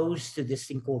exposed to this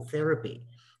thing called therapy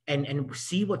and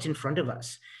see what's in front of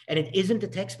us. And it isn't a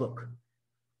textbook.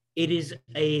 It is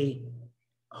a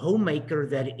homemaker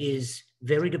that is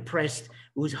very depressed,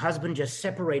 whose husband just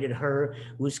separated her,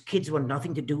 whose kids want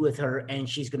nothing to do with her, and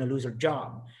she's going to lose her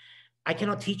job. I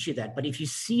cannot teach you that, but if you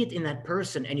see it in that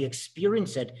person and you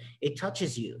experience it, it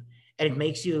touches you and it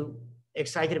makes you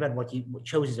excited about what you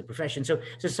chose as a profession. So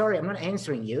sorry, I'm not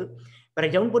answering you, but I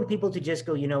don't want people to just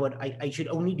go, you know what, I should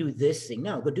only do this thing.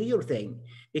 No, go do your thing,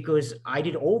 because I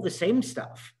did all the same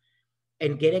stuff,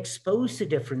 and get exposed to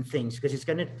different things, because it's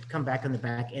going to come back on the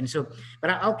back end. So, but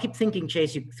I'll keep thinking,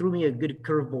 Chase, you threw me a good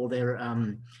curveball there.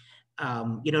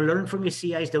 Learn from your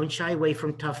CIs, don't shy away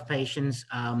from tough patients,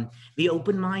 be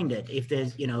open-minded if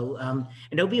there's, and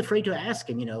don't be afraid to ask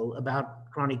them, about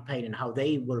chronic pain and how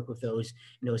they work with those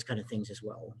kind of things as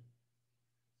well.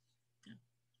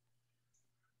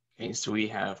 Okay, so we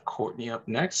have Courtney up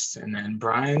next, and then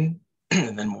Brian,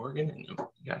 and then Morgan, and you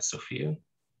got Sophia.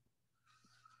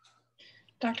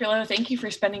 Dr. Louw, thank you for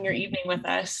spending your evening with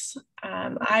us.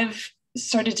 I've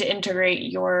started to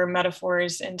integrate your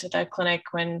metaphors into the clinic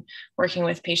when working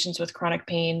with patients with chronic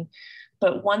pain.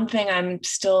 But one thing I'm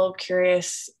still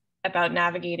curious about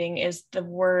navigating is the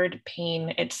word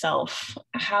pain itself.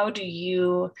 How do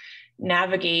you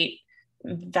navigate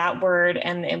that word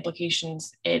and the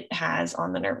implications it has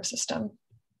on the nervous system?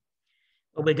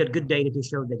 Well, we got good data to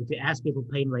show that if you ask people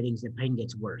pain ratings, the pain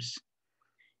gets worse.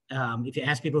 If you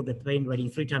ask people the pain rating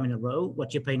 3 times in a row,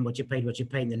 what's your pain,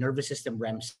 the nervous system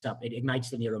ramps up. It ignites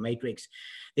the neuromatrix.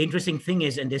 The interesting thing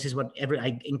is, and this is what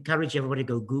I encourage everybody to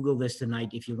go Google this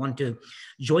tonight if you want to,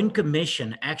 Joint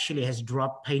Commission actually has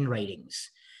dropped pain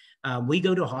ratings. We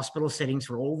go to hospital settings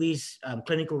for all these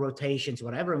clinical rotations,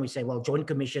 whatever, and we say, well, Joint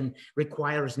Commission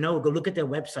requires, no, go look at their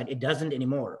website. It doesn't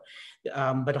anymore.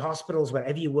 But hospitals,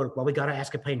 wherever you work, well, we got to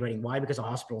ask a pain rating. Why? Because the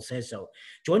hospital says so.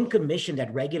 Joint Commission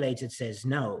that regulates it says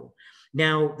no.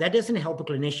 Now, that doesn't help a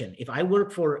clinician. If I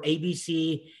work for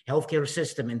ABC healthcare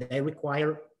system and they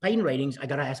require pain ratings, I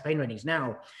got to ask pain ratings.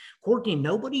 Now, Courtney,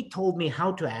 nobody told me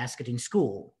how to ask it in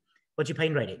school. What's your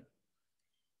pain rating?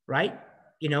 Right?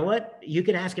 You know what? You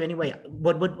can ask it anyway.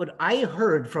 What I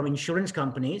heard from insurance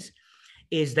companies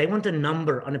is they want a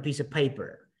number on a piece of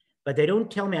paper, but they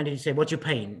don't tell me, I need to say, what's your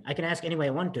pain? I can ask any way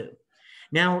I want to.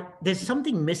 Now, there's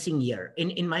something missing here.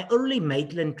 In my early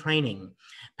Maitland training,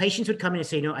 patients would come in and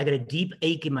say, I got a deep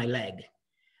ache in my leg.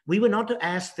 We were not to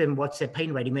ask them what's their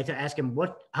pain rating. We had to ask them,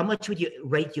 how much would you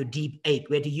rate your deep ache?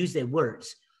 We had to use their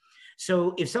words.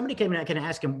 So if somebody came in, I can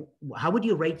ask them, how would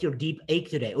you rate your deep ache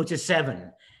today? Oh, it's a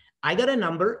 7. I got a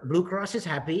number, Blue Cross is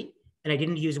happy, and I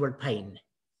didn't use the word pain.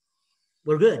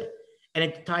 We're good. And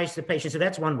it ties the patient. So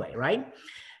that's one way, right?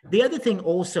 The other thing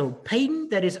also, pain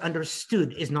that is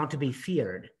understood is not to be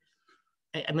feared.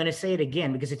 I'm going to say it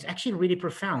again because it's actually really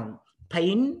profound.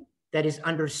 Pain that is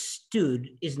understood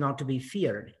is not to be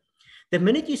feared. The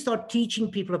minute you start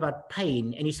teaching people about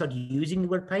pain and you start using the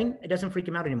word pain, it doesn't freak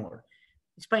them out anymore.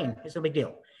 It's pain. It's no big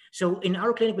deal. So in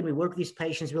our clinic, when we work with these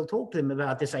patients, we'll talk to them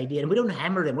about this idea, and we don't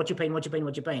hammer them. What's your pain? What's your pain?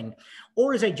 What's your pain?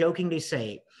 Or as I jokingly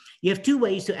say, you have 2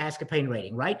 ways to ask a pain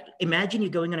rating, right? Imagine you're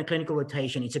going on a clinical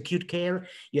rotation. It's acute care.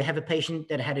 You have a patient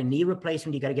that had a knee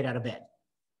replacement. You got to get out of bed.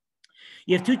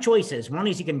 You have 2 choices. One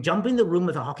is you can jump in the room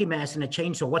with a hockey mask and a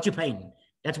chainsaw. What's your pain?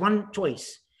 That's one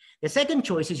choice. The second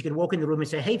choice is you can walk in the room and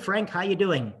say, hey, Frank, how you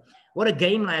doing? What a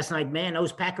game last night, man.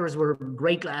 Those Packers were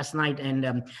great last night.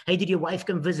 And hey, did your wife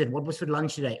come visit? What was for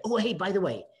lunch today? Oh, hey, by the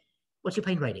way, what's your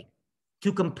pain rating?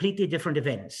 2 completely different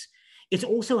events. It's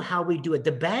also how we do it.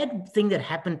 The bad thing that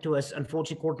happened to us,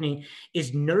 unfortunately, Courtney,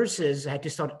 is nurses had to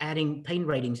start adding pain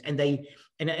ratings. And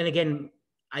again,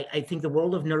 I think the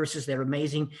world of nurses, they're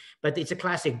amazing, but it's a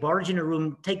classic. Barge in a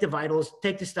room, take the vitals,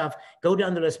 take the stuff, go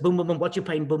down the list, boom, boom, boom, what's your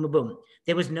pain, boom, boom, boom.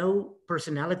 There was no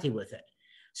personality with it.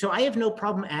 So I have no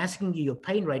problem asking you your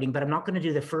pain rating, but I'm not going to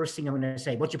do the first thing I'm going to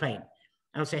say, what's your pain?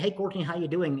 I'll say, hey, Courtney, how you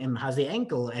doing? And how's the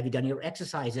ankle? Have you done your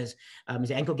exercises? Is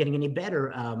the ankle getting any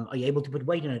better? Are you able to put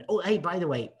weight on it? Oh, hey, by the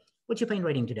way, what's your pain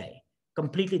rating today?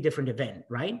 Completely different event,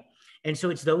 right? And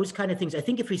so it's those kind of things. I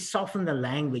think if we soften the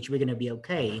language, we're going to be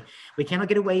okay. We cannot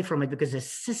get away from it because the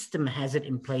system has it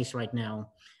in place right now,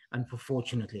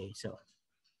 unfortunately. So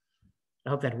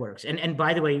I hope that works. And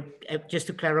by the way, just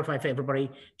to clarify for everybody,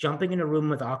 jumping in a room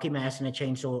with a hockey mask and a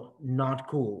chainsaw, not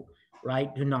cool,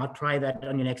 right? Do not try that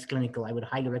on your next clinical. I would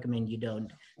highly recommend you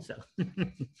don't. So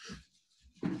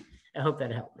I hope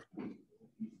that helped.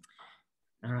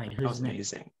 All right, who's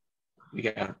next? Amazing. We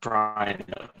got Brian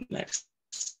up next.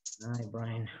 All right,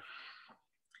 Brian.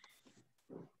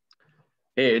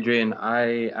 Hey, Adriaan.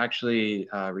 I actually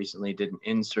recently did an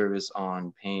in-service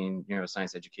on pain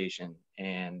neuroscience education,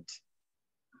 and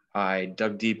I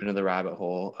dug deep into the rabbit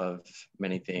hole of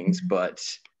many things, but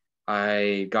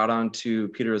I got onto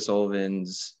Peter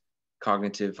O'Sullivan's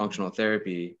cognitive functional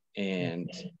therapy.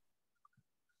 And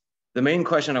the main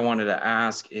question I wanted to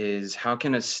ask is, how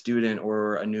can a student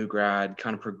or a new grad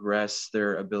kind of progress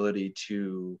their ability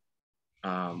to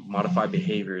modify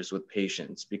behaviors with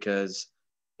patients? Because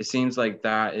it seems like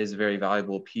that is a very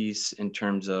valuable piece in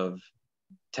terms of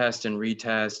test and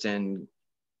retest and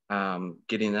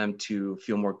getting them to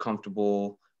feel more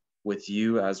comfortable with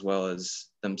you as well as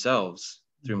themselves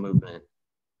through movement.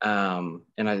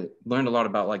 And I learned a lot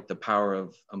about like the power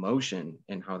of emotion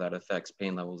and how that affects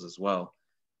pain levels as well.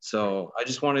 So I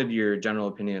just wanted your general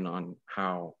opinion on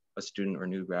how a student or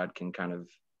new grad can kind of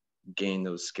gain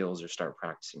those skills or start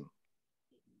practicing.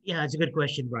 Yeah, it's a good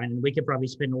question, Brian. We could probably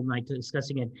spend all night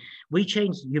discussing it. We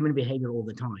change human behavior all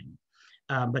the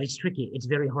time, but it's tricky. It's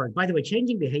very hard. By the way,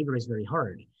 changing behavior is very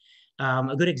hard.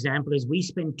 A good example is we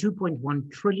spend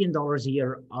 $2.1 trillion a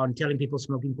year on telling people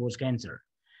smoking causes cancer.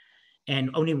 And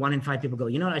only 1 in 5 people go,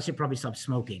 you know what, I should probably stop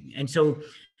smoking. And so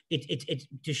it's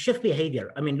to shift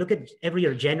behavior. I mean, look at every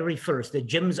year, January 1st, the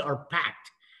gyms are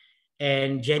packed.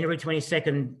 And January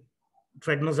 22nd,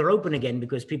 treadmills are open again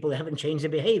because people haven't changed their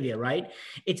behavior, right?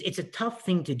 It's a tough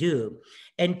thing to do.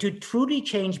 And to truly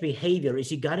change behavior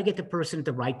is you got to get the person at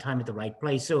the right time at the right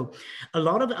place. So a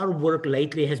lot of our work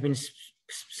lately has been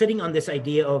sitting on this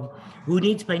idea of who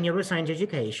needs pain neuroscience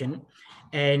education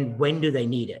and when do they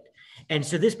need it? And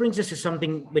so this brings us to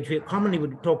something which we commonly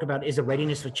would talk about is a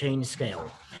readiness for change scale.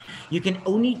 You can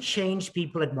only change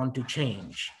people that want to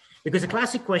change. Because the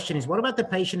classic question is, what about the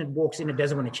patient that walks in and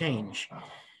doesn't want to change?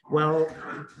 Well,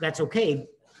 that's okay.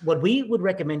 What we would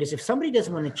recommend is if somebody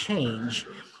doesn't want to change,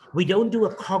 we don't do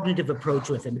a cognitive approach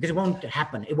with them because it won't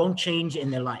happen. It won't change in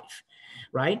their life,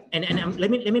 right? And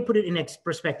let me put it in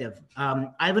perspective.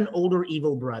 I have an older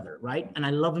evil brother, right? And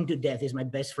I love him to death. He's my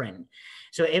best friend.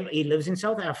 So he lives in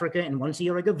South Africa, and once a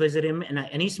year I go visit him,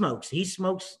 and he smokes. He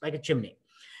smokes like a chimney.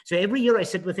 So every year I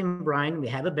sit with him, Brian, we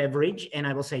have a beverage, and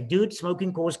I will say, dude,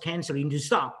 smoking causes cancer. You need to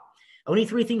stop. Only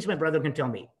 3 things my brother can tell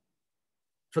me.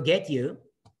 Forget you.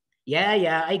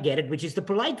 Yeah, I get it, which is the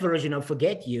polite version of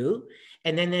forget you.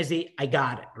 And then there's the I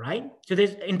got it, right? So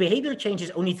there's in behavior change,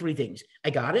 there's only 3 things. I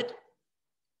got it.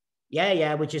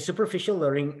 Yeah, which is superficial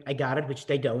learning. I got it, which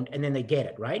they don't, and then they get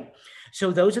it, right?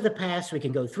 So those are the paths we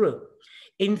can go through.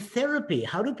 In therapy,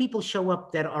 how do people show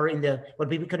up that are in the, what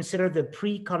we would consider the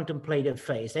pre-contemplative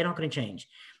phase? They're not going to change.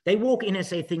 They walk in and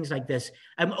say things like this: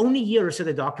 I'm only here so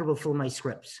the doctor will fill my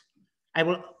scripts.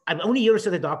 I'm only here so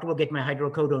the doctor will get my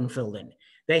hydrocodone filled in.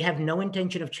 They have no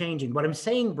intention of changing. What I'm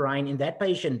saying, Brian, in that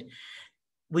patient,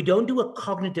 we don't do a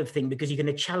cognitive thing because you're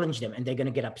going to challenge them and they're going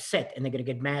to get upset and they're going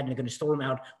to get mad and they're going to storm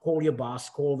out, call your boss,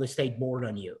 call the state board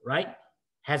on you, right?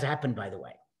 Has happened, by the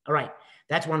way. All right,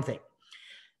 that's one thing.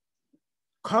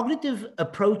 Cognitive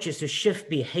approaches to shift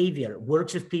behavior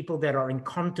works with people that are in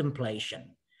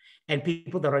contemplation and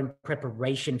people that are in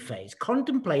preparation phase.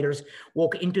 Contemplators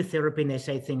walk into therapy and they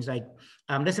say things like,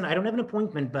 listen, I don't have an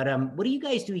appointment, but what do you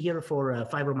guys do here for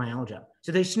fibromyalgia?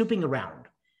 So they're snooping around,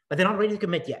 but they're not ready to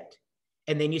commit yet.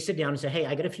 And then you sit down and say, hey,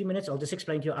 I got a few minutes. I'll just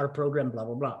explain to you our program, blah,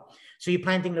 blah, blah. So you're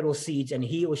planting little seeds and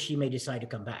he or she may decide to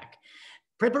come back.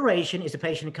 Preparation is the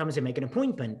patient who comes and make an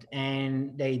appointment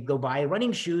and they go buy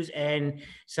running shoes and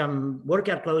some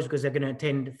workout clothes because they're going to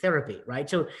attend therapy, right?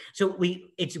 So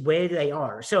it's where they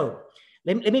are. So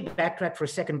let me backtrack for a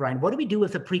second, Brian. What do we do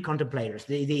with the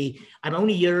pre-contemplators? I'm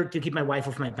only here to keep my wife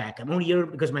off my back. I'm only here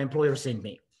because my employer sent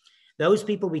me. Those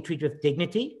people we treat with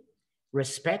dignity,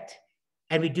 respect,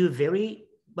 and we do very,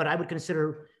 what I would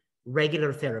consider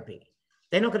regular therapy.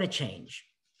 They're not going to change,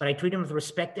 but I treat them with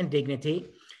respect and dignity,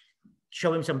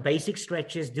 show them some basic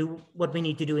stretches, do what we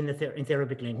need to do in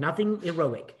therapy clinic, nothing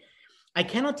heroic. I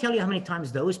cannot tell you how many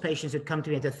times those patients that come to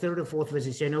me at the third or fourth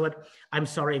visit say, you know what, I'm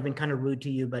sorry, I've been kind of rude to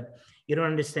you, but you don't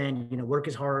understand, work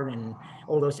is hard and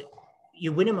all those.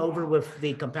 You win them over with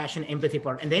the compassion, empathy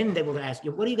part, and then they will ask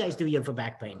you, what do you guys do here for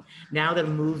back pain? Now they're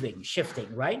moving,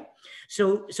 shifting, right?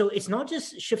 So it's not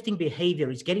just shifting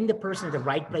behavior, it's getting the person at the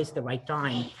right place at the right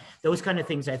time. Those kind of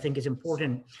things I think is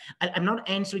important. I'm not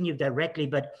answering you directly,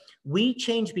 but we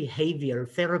change behavior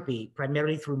therapy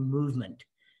primarily through movement,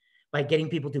 by getting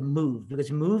people to move,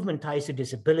 because movement ties to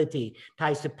disability,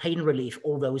 ties to pain relief,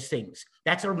 all those things.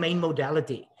 That's our main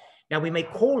modality. Now, we may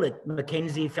call it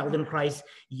McKenzie, Feldenkrais,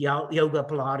 yoga,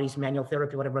 Pilates, manual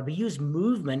therapy, whatever, but we use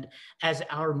movement as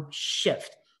our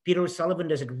shift. Peter O'Sullivan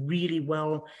does it really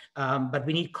well, but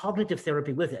we need cognitive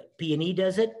therapy with it. P&E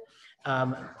does it,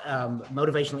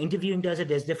 motivational interviewing does it.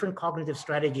 There's different cognitive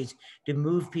strategies to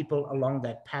move people along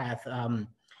that path.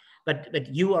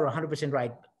 But you are 100%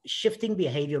 right. Shifting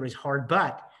behavior is hard,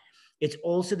 but it's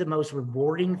also the most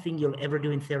rewarding thing you'll ever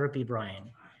do in therapy, Brian,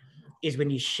 is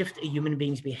when you shift a human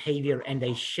being's behavior and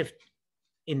they shift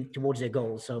in towards their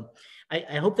goals. So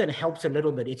I hope that helps a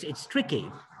little bit. It's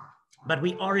tricky, but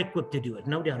we are equipped to do it,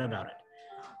 no doubt about it.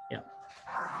 Yeah.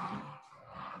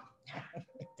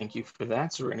 Thank you for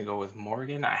that. So we're gonna go with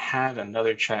Morgan. I had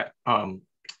another chat.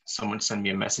 Someone sent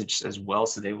me a message as well,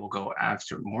 so they will go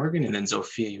after Morgan, and then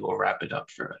Sophia, you will wrap it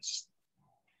up for us.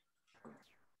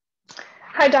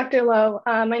 Hi, Dr. Louw.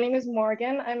 My name is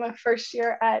Morgan. I'm a first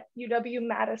year at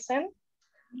UW-Madison.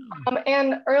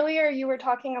 And earlier you were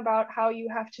talking about how you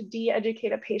have to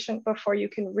de-educate a patient before you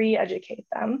can re-educate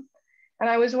them. And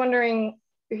I was wondering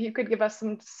if you could give us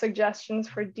some suggestions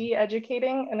for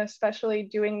de-educating and especially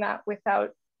doing that without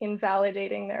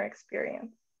invalidating their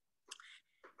experience.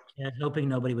 Yeah, I was hoping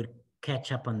nobody would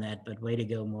catch up on that, but way to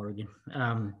go, Morgan.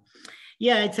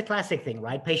 Yeah, it's a classic thing,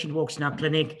 right? Patient walks in our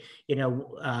clinic,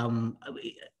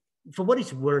 for what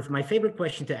it's worth, my favorite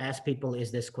question to ask people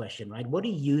is this question, right? What do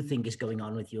you think is going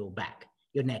on with your back,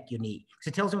 your neck, your knee?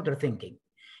 Because it tells them what they're thinking.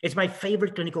 It's my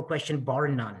favorite clinical question, bar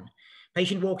none.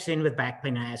 Patient walks in with back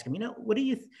pain, I ask him, what do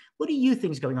you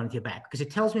think is going on with your back? Because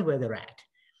it tells me where they're at.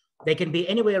 They can be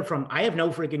anywhere from, I have no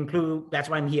freaking clue, that's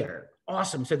why I'm here.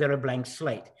 Awesome, so they're a blank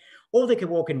slate. Or they can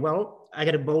walk in, well, I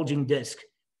got a bulging disc.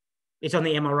 It's on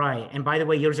the MRI. And by the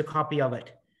way, here's a copy of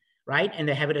it, right? And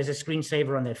they have it as a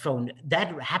screensaver on their phone.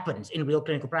 That happens in real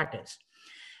clinical practice.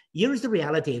 Here's the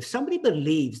reality. If somebody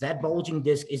believes that bulging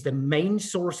disc is the main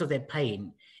source of their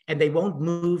pain and they won't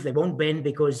move, they won't bend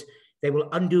because they will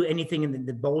undo anything and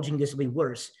the bulging disc will be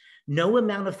worse, no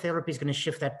amount of therapy is going to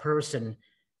shift that person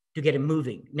to get him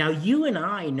moving. Now, you and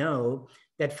I know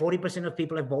that 40% of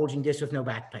people have bulging discs with no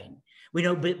back pain. We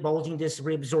know bulging discs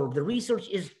reabsorb. The research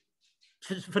is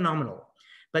phenomenal,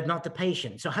 but not the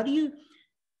patient. So how do you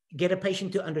get a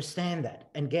patient to understand that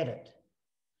and get it?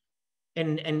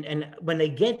 And when they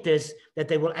get this, that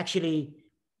they will actually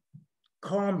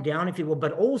calm down, if you will,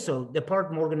 but also the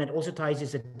part, Morgan, that also ties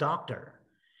is a doctor,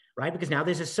 right? Because now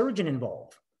there's a surgeon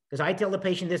involved. Because I tell the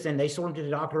patient this and they sort them to the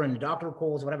doctor and the doctor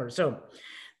calls, whatever. So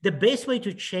the best way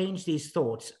to change these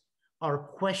thoughts are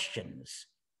questions.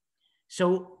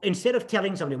 So instead of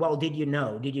telling somebody, well, did you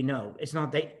know? Did you know? It's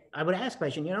not that. I would ask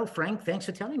patient, you know, Frank, thanks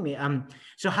for telling me.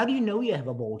 So how do you know you have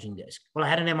a bulging disc? Well, I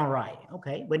had an MRI.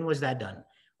 Okay, when was that done?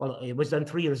 Well, it was done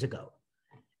 3 years ago.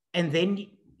 And then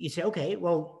you say, okay,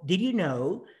 well, did you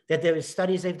know that there are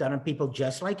studies they've done on people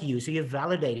just like you? So you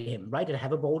validated him, right? To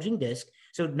have a bulging disc.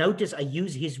 So notice I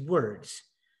use his words,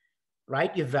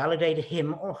 right? You validate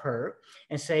him or her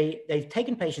and say, they've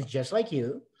taken patients just like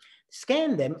you,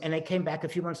 scanned them, and they came back a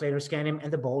few months later, scanned him,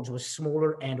 and the bulge was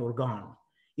smaller and or gone.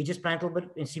 You just plant a little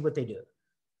bit and see what they do.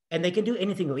 And they can do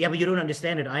anything. Yeah, but you don't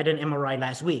understand it. I had an MRI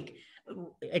last week.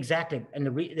 Exactly. And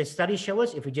the studies show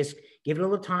us if we just give it a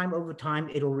little time, over time,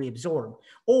 it'll reabsorb.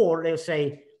 Or they'll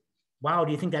say, wow,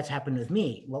 do you think that's happened with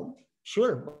me? Well,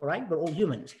 sure, right? We're all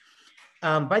humans.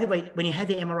 By the way, when you had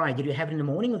the MRI, did you have it in the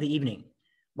morning or the evening?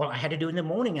 Well, I had to do it in the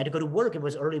morning. I had to go to work. It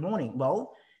was early morning.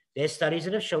 Well, there's studies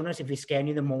that have shown us if we scan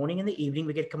you in the morning and the evening,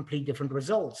 we get complete different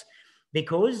results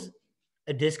because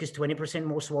a disc is 20%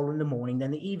 more swollen in the morning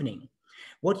than the evening.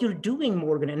 What you're doing,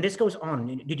 Morgan, and this goes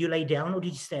on, did you lay down or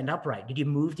did you stand upright? Did you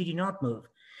move? Did you not move?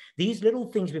 These little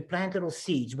things, we plant little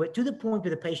seeds, but to the point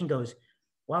where the patient goes,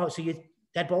 wow, so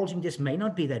that bulging disc may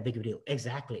not be that big of a deal.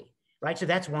 Exactly, right? So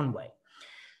that's one way.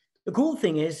 The cool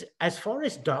thing is, as far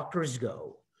as doctors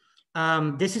go,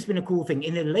 this has been a cool thing.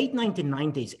 In the late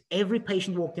 1990s, every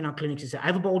patient walked in our clinics and said, I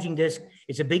have a bulging disc.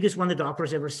 It's the biggest one the doctor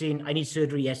has ever seen. I need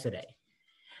surgery yesterday.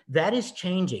 That is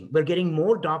changing. We're getting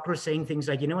more doctors saying things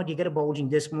like, you know what, you get a bulging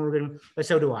disc, Morgan, but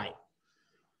so do I.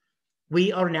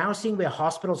 We are now seeing where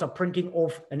hospitals are printing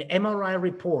off an MRI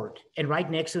report, and right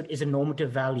next to it is a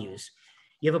normative values.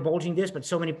 You have a bulging disc, but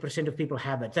so many % of people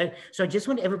have it. So I just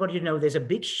want everybody to know there's a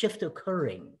big shift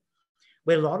occurring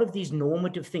where a lot of these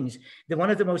normative things, one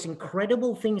of the most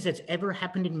incredible things that's ever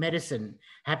happened in medicine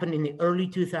happened in the early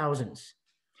 2000s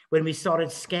when we started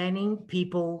scanning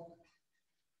people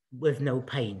with no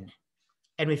pain.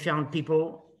 And we found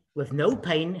people with no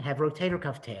pain have rotator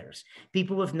cuff tears.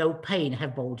 People with no pain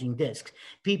have bulging discs.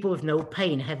 People with no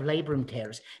pain have labrum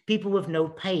tears. People with no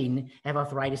pain have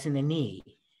arthritis in the knee.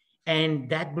 And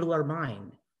that blew our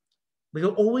mind. We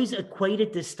always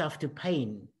equated this stuff to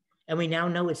pain. And we now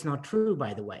know it's not true,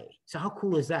 by the way. So how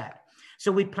cool is that?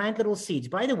 So we plant little seeds.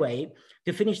 By the way,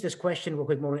 to finish this question real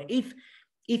quick, Maureen,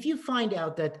 if you find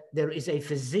out that there is a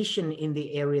physician in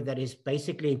the area that is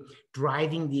basically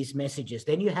driving these messages,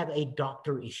 then you have a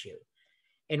doctor issue.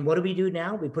 And what do we do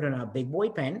now? We put on our big boy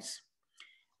pants.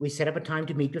 We set up a time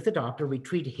to meet with the doctor. We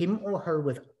treat him or her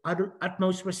with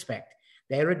utmost respect.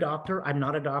 They're a doctor. I'm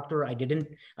not a doctor.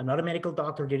 I'm not a medical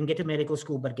doctor. Didn't get to medical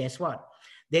school, but guess what?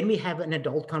 Then we have an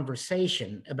adult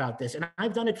conversation about this. And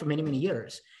I've done it for many, many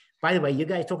years. By the way, you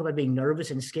guys talk about being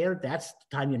nervous and scared. That's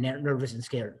the time you're nervous and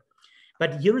scared.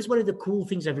 But here's one of the cool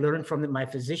things I've learned from my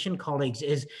physician colleagues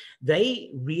is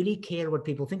they really care what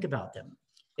people think about them,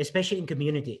 especially in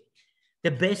community. The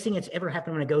best thing that's ever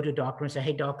happened when I go to a doctor and say,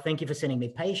 hey, doc, thank you for sending me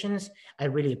patients. I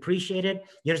really appreciate it.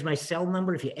 Here's my cell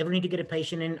number. If you ever need to get a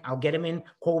patient in, I'll get him in.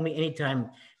 Call me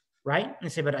anytime, right?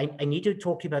 And say, but I need to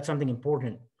talk to you about something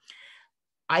important.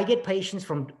 I get patients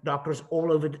from doctors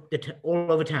all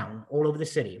over town, all over the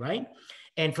city, right?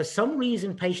 And for some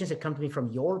reason, patients that come to me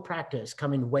from your practice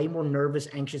come in way more nervous,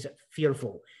 anxious,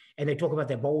 fearful. And they talk about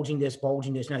their bulging this.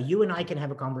 Now, you and I can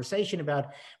have a conversation about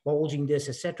bulging this,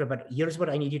 etc. But here's what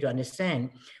I need you to understand.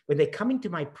 When they come into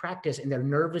my practice and they're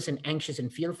nervous and anxious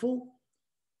and fearful,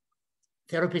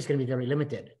 therapy is going to be very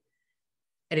limited.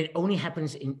 And it only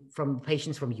happens from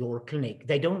patients from your clinic.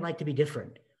 They don't like to be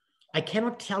different. I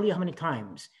cannot tell you how many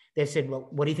times they said, well,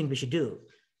 what do you think we should do?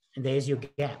 And there's your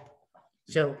gap.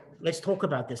 So let's talk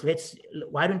about this.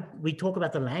 Why don't we talk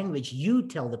about the language you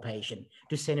tell the patient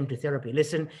to send him to therapy?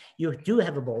 Listen, you do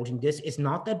have a bulging disc. It's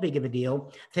not that big of a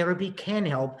deal. Therapy can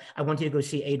help. I want you to go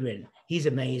see Adriaan. He's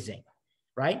amazing,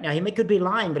 right? Now, could be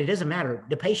lying, but it doesn't matter.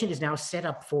 The patient is now set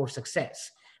up for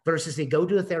success versus they go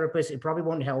to a therapist. It probably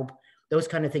won't help, those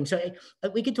kind of things. So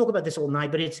we could talk about this all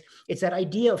night, but it's that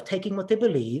idea of taking what they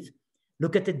believe,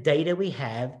 look at the data we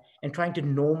have and trying to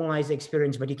normalize the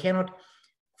experience, but you cannot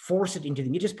force it into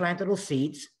them. You just plant little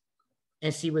seeds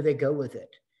and see where they go with it.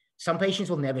 Some patients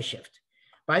will never shift.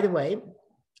 By the way,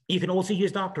 you can also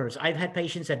use doctors. I've had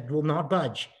patients that will not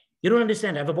budge. You don't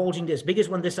understand. I have a bulging disc, biggest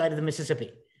one this side of the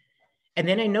Mississippi. And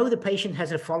then I know the patient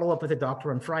has a follow-up with the doctor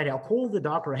on Friday. I'll call the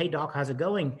doctor. Hey, doc, how's it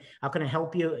going? How can I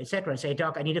help you, et cetera. And say,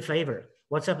 doc, I need a favor.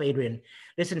 What's up, Adriaan?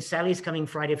 Listen, Sally's coming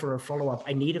Friday for a follow-up.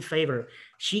 I need a favor.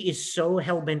 She is so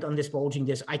hell-bent on this bulging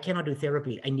disc. I cannot do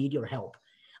therapy. I need your help.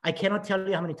 I cannot tell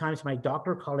you how many times my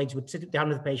doctor colleagues would sit down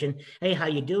with the patient. Hey, how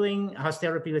you doing? How's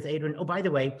therapy with Adriaan? Oh, by the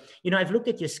way, I've looked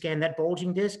at your scan, that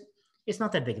bulging disc. It's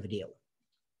not that big of a deal.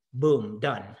 Boom,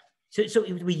 done. So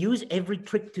we use every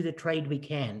trick to the trade we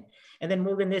can. And then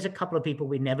Morgan, there's a couple of people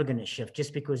we're never going to shift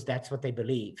just because that's what they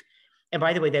believe. And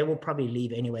by the way, they will probably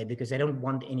leave anyway because they don't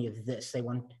want any of this.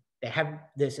 They have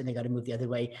this and they got to move the other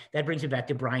way. That brings me back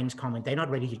to Brian's comment. They're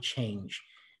not ready to change.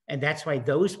 And that's why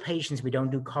those patients, we don't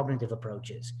do cognitive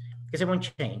approaches because they won't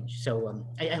change. So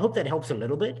I hope that helps a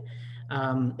little bit.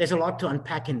 There's a lot to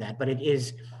unpack in that, but it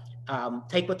is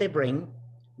take what they bring,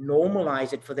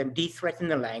 normalize it for them, de-threaten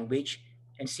the language,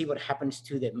 and see what happens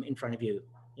to them in front of you.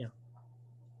 Yeah.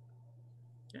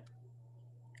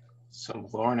 So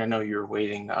Lauren, I know you're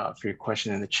waiting for your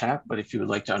question in the chat, but if you would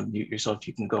like to unmute yourself,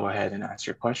 you can go ahead and ask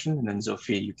your question, and then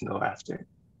Zofia, you can go after.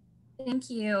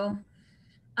 Thank you.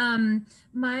 I'm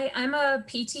a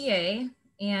PTA,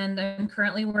 and I'm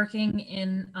currently working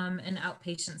in an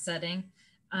outpatient setting.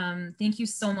 Thank you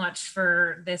so much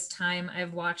for this time.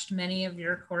 I've watched many of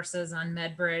your courses on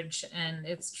MedBridge, and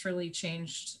it's truly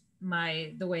changed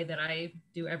the way that I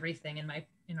do everything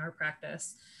in our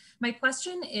practice. My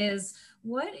question is,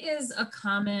 what is a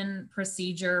common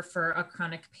procedure for a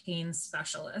chronic pain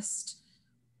specialist?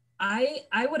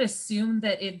 I would assume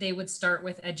that they would start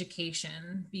with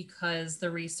education because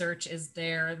the research is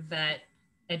there that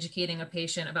educating a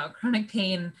patient about chronic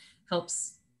pain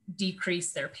helps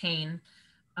decrease their pain.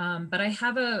 But I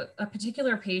have a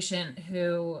particular patient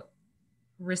who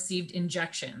received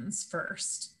injections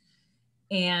first.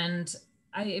 And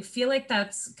I feel like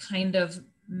that's kind of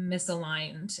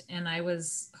misaligned. And I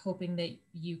was hoping that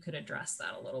you could address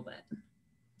that a little bit.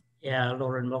 Yeah,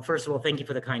 Lauren, well, first of all, thank you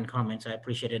for the kind comments. I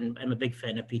appreciate it. And I'm a big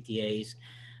fan of PTAs.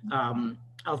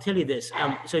 I'll tell you this.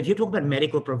 So if you're talking about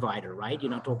medical provider, right? You're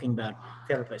not talking about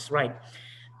therapists, right?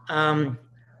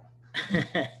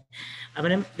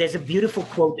 There's a beautiful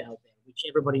quote out there, which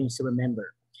everybody needs to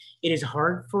remember. It is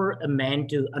hard for a man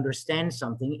to understand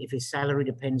something if his salary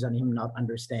depends on him not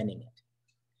understanding it.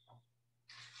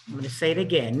 I'm going to say it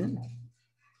again.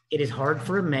 It is hard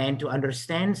for a man to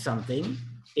understand something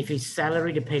if his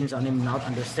salary depends on him not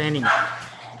understanding it.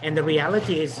 And the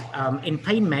reality is, in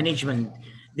pain management,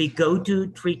 the go-to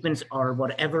treatments are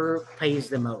whatever pays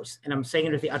the most. And I'm saying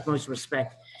it with the utmost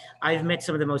respect. I've met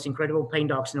some of the most incredible pain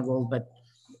docs in the world, but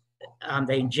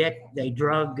they inject, they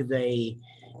drug, they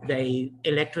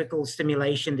electrical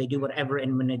stimulation, they do whatever.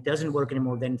 And when it doesn't work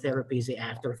anymore, then therapy is the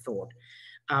afterthought.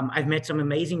 I've met some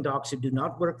amazing docs who do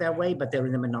not work that way, but they're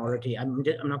in the minority. I'm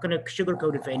not going to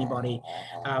sugarcoat it for anybody.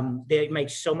 They make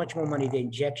so much more money, the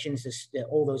injections,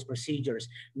 all those procedures,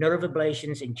 nerve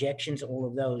ablations, injections, all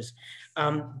of those.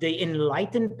 The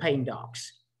enlightened pain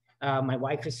docs, my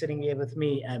wife is sitting here with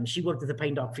me. She worked with a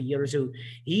pain doc for years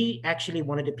he actually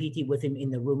wanted a PT with him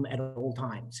in the room at all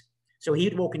times. So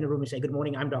he'd walk in the room and say, good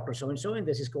morning, I'm Dr. So-and-so, and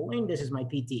this is Colleen, this is my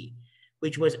PT,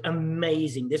 which was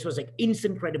amazing. This was like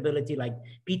instant credibility, like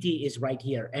PT is right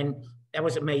here. And that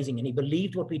was amazing. And he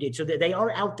believed what we did. So they are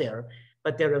out there,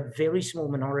 but they're a very small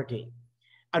minority.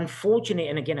 Unfortunately,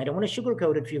 and again, I don't want to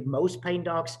sugarcoat it for you, most pain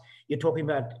docs, you're talking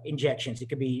about injections. It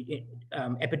could be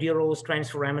epidurals,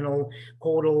 transforaminal,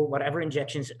 caudal, whatever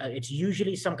injections. It's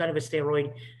usually some kind of a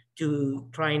steroid to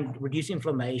try and reduce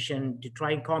inflammation, to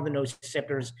try and calm the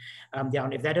nociceptors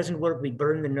down. If that doesn't work, we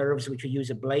burn the nerves, which we use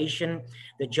ablation.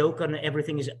 The joke on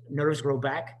everything is nerves grow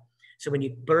back. So when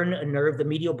you burn a nerve, the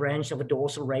medial branch of a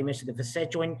dorsal ramus, the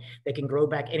facet joint, they can grow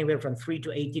back anywhere from 3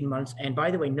 to 18 months. And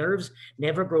by the way, nerves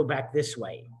never grow back this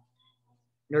way.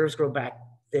 Nerves grow back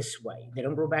this way. They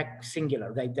don't grow back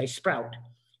singular, they sprout.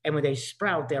 And when they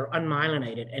sprout, they're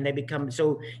unmyelinated and they become,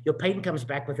 so your pain comes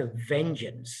back with a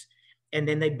vengeance. And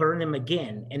then they burn them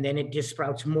again, and then it just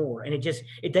sprouts more. And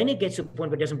then it gets to a point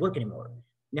where it doesn't work anymore.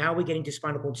 Now we're getting to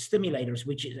spinal cord stimulators,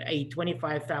 which is a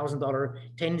 $25,000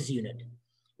 TENS unit,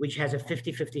 which has a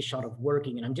 50-50 shot of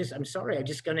working. And I'm sorry,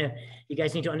 you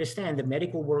guys need to understand the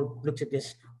medical world looks at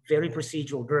this very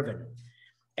procedural driven.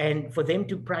 And for them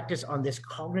to practice on this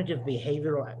cognitive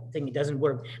behavioral thing, it doesn't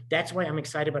work. That's why I'm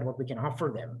excited about what we can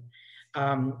offer them.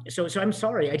 So I'm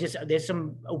sorry,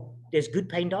 there's good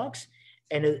pain docs.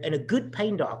 And a good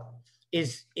pain doc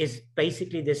is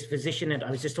basically this physician that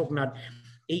I was just talking about.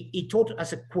 He taught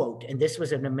us a quote, and this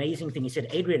was an amazing thing. He said,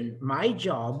 Adriaan, my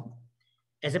job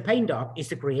as a pain doc is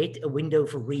to create a window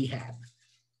for rehab.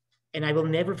 And I will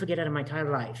never forget that in my entire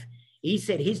life. He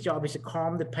said his job is to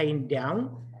calm the pain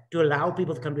down, to allow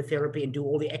people to come to therapy and do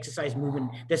all the exercise movement,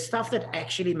 the stuff that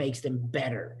actually makes them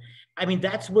better. I mean,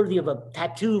 that's worthy of a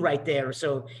tattoo right there.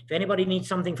 So if anybody needs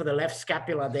something for the left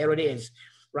scapula, there it is.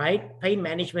 Right? Pain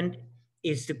management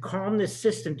is to calm the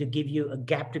system to give you a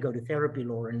gap to go to therapy,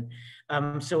 Lauren.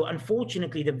 So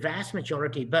unfortunately, the vast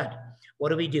majority, but what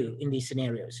do we do in these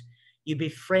scenarios? You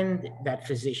befriend that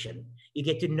physician. You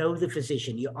get to know the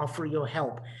physician. You offer your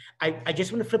help. I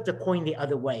just want to flip the coin the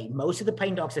other way. Most of the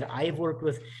pain docs that I have worked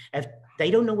with, they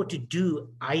don't know what to do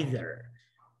either.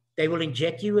 They will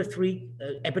inject you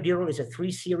epidural is a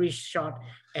 3-series shot.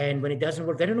 And when it doesn't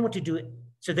work, they don't know what to do.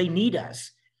 So they need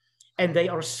us. And they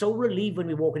are so relieved when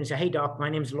we walk in and say, hey, doc, my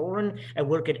name's Lauren. I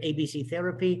work at ABC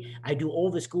Therapy. I do all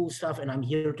the school stuff, and I'm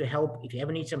here to help. If you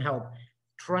ever need some help,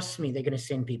 trust me, they're going to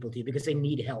send people to you because they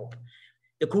need help.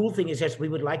 The cool thing is that we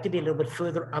would like to be a little bit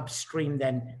further upstream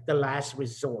than the last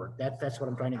resort. That's what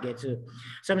I'm trying to get to.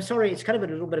 So I'm sorry, it's kind of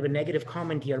a little bit of a negative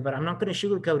comment here, but I'm not going to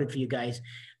sugarcoat it for you guys.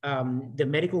 The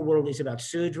medical world is about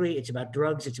surgery. It's about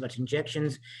drugs. It's about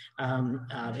injections.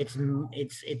 It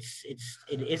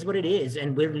is what it is,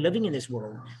 and we're living in this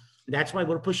world. That's why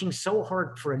we're pushing so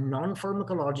hard for a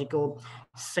non-pharmacological,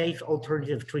 safe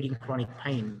alternative treating chronic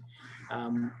pain.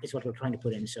 Is what we're trying to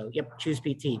put in. So, yep, choose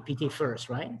PT first,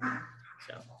 right?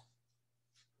 So.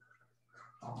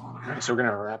 All right, so we're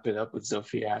going to wrap it up with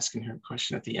Sophia asking her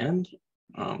question at the end.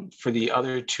 For the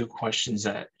other 2 questions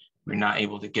that we're not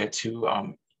able to get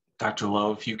to, Dr.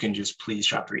 Louw, if you can just please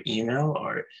drop your email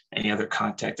or any other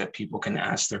contact that people can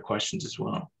ask their questions as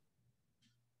well.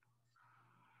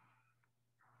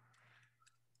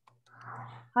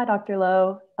 Hi, Dr.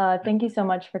 Louw. Thank you so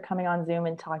much for coming on Zoom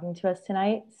and talking to us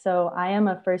tonight. So I am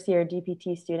a first-year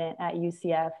DPT student at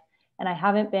UCF, and I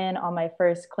haven't been on my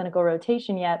first clinical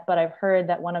rotation yet, but I've heard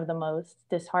that one of the most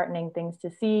disheartening things to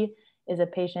see is a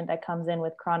patient that comes in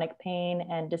with chronic pain,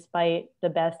 and despite the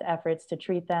best efforts to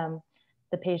treat them,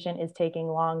 the patient is taking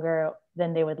longer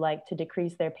than they would like to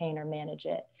decrease their pain or manage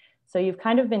it. So you've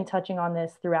kind of been touching on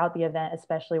this throughout the event,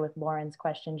 especially with Lauren's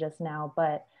question just now,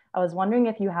 but I was wondering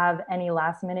if you have any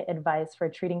last-minute advice for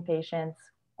treating patients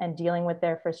and dealing with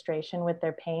their frustration with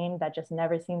their pain that just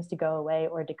never seems to go away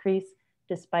or decrease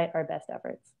despite our best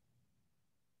efforts.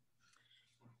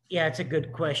 Yeah, it's a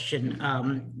good question.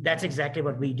 That's exactly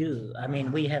what we do. I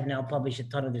mean, we have now published a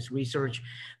ton of this research.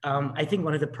 I think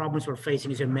one of the problems we're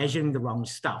facing is you're measuring the wrong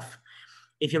stuff.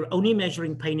 If you're only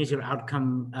measuring pain as your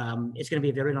outcome, it's going to be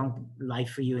a very long life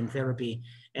for you in therapy,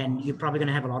 and you're probably going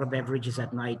to have a lot of beverages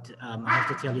at night. I have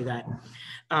to tell you that.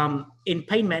 In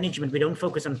pain management, we don't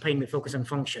focus on pain, we focus on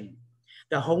function.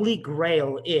 The holy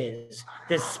grail is,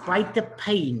 despite the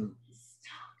pain,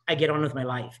 I get on with my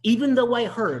life. Even though I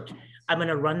hurt, I'm going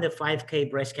to run the 5K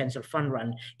breast cancer fun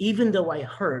run. Even though I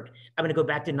hurt, I'm going to go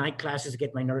back to night classes to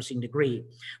get my nursing degree.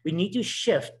 We need to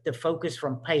shift the focus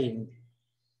from pain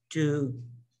to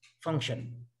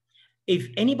function. If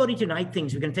anybody tonight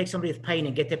thinks we're going to take somebody with pain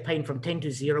and get their pain from 10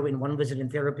 to 0 in one visit in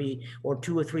therapy, or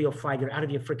 2 or 3 or 5, you're out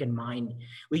of your freaking mind.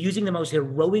 We're using the most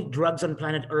heroic drugs on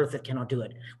planet Earth that cannot do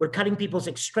it. We're cutting people's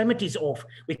extremities off.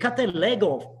 We cut their leg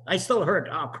off. I still hurt.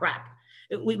 Oh, crap.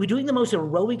 We're doing the most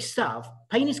heroic stuff.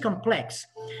 Pain is complex.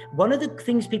 One of the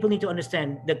things people need to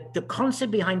understand, the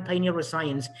concept behind pain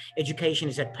neuroscience education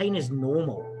is that pain is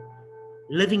normal.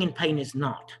 Living in pain is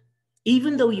not.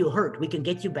 Even though you hurt, we can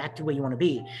get you back to where you want to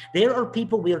be. There are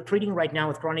people we are treating right now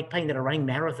with chronic pain that are running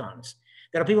marathons.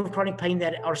 There are people with chronic pain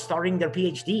that are starting their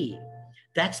PhD.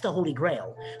 That's the holy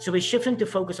grail. So we're shifting to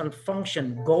focus on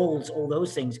function, goals, all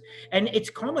those things. And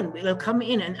it's common. They'll come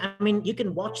in and, I mean, you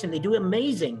can watch them. They do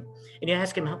amazing. And you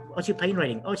ask them, what's your pain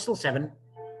rating? Oh, it's still 7.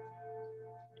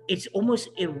 It's almost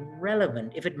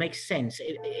irrelevant if it makes sense.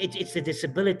 It's the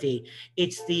disability.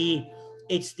 It's the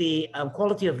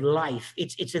quality of life.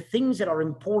 It's the things that are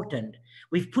important.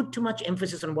 We've put too much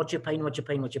emphasis on what's your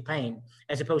pain,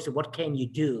 as opposed to what can you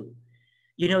do.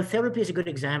 You know, therapy is a good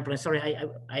example. And sorry,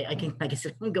 I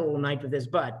can go all night with this,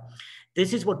 but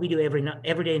this is what we do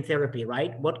every day in therapy,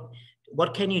 right?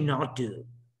 What can you not do?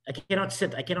 I cannot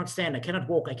sit, I cannot stand, I cannot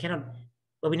walk,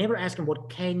 but we never ask them, what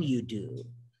can you do?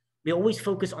 We always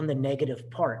focus on the negative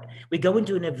part. We go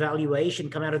into an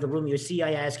evaluation, come out of the room, you see,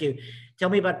 I ask you, tell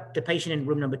me about the patient in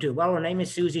room number 2. Well, her name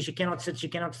is Susie. She cannot sit, she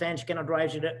cannot stand, she cannot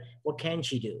drive. What can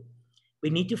she do?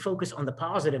 We need to focus on the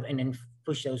positive and then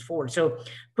push those forward. So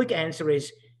quick answer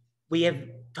is, we have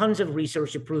tons of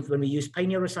research to prove when we use pain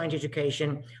neuroscience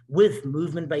education with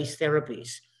movement-based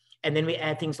therapies, and then we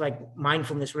add things like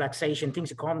mindfulness, relaxation, things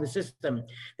to calm the system,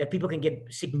 that people can get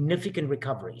significant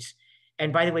recoveries.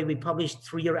 And by the way, we published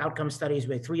 3-year outcome studies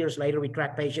where 3 years later, we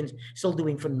track patients still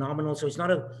doing phenomenal. So it's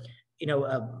not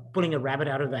pulling a rabbit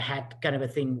out of a hat kind of a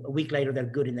thing. A week later, they're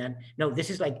good in that. No, this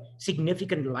is like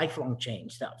significant lifelong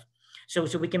change stuff. So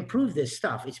we can prove this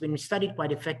stuff. It's been studied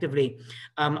quite effectively.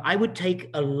 I would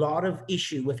take a lot of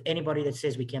issue with anybody that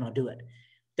says we cannot do it.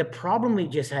 The problem we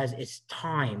just has is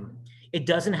time. It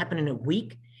doesn't happen in a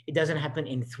week. It doesn't happen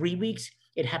in 3 weeks.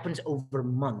 It happens over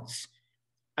months.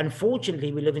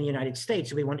 Unfortunately, we live in the United States,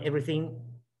 so we want everything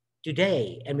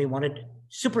today, and we want it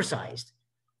supersized.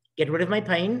 Get rid of my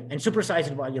pain and supersize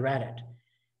it while you're at it.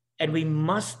 And we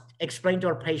must explain to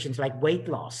our patients, like weight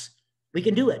loss, we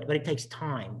can do it, but it takes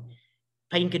time.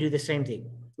 Pain can do the same thing.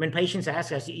 When patients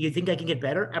ask us, you think I can get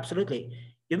better? Absolutely.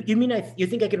 You mean you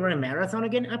think I can run a marathon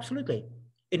again? Absolutely.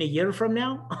 In a year from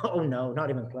now? Oh no, not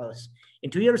even close. In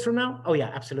 2 years from now? Oh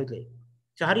yeah, absolutely.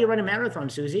 So how do you run a marathon,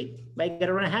 Susie? Well, you got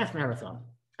to run a half marathon.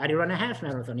 How do you run a half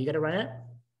marathon? You got to run a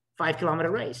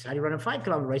 5-kilometer race. How do you run a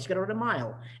 5-kilometer race? You got to run a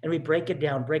mile. And we break it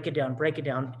down,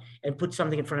 and put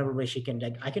something in front of everybody. She can,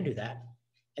 like, I can do that.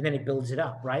 And then it builds it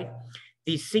up, right?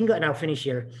 And I'll finish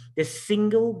here. The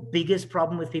single biggest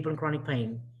problem with people in chronic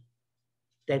pain,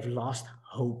 they've lost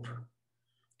hope.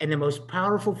 And the most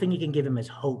powerful thing you can give them is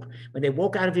hope. When they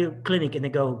walk out of your clinic and they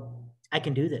go, I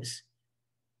can do this.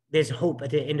 There's hope at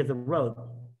the end of the road.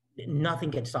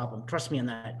 Nothing can stop them. Trust me on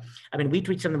that. I mean, we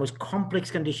treat some of the most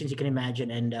complex conditions you can imagine.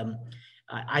 And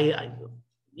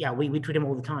we treat them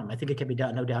all the time. I think it can be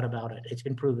done, no doubt about it. It's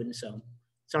been proven. So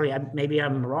sorry, maybe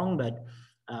I'm wrong, but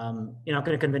you're not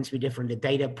going to convince me different. The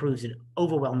data proves it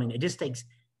overwhelming. It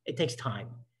takes time.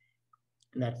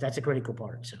 And that's a critical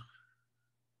part. So.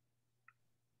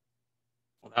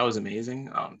 Well, that was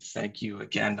amazing. Thank you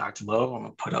again, Dr. Louw. I'm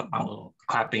gonna put up my little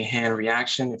clapping hand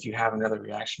reaction. If you have another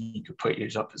reaction, you could put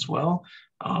yours up as well.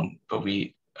 But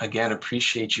we, again,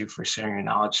 appreciate you for sharing your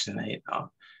knowledge tonight. A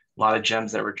lot of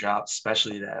gems that were dropped,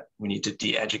 especially that we need to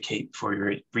de-educate before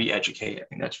we re-educate. I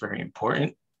think that's very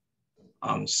important.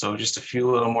 So just a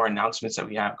few little more announcements that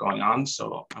we have going on.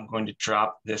 So I'm going to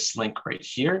drop this link right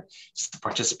here. It's the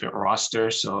participant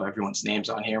roster. So everyone's name's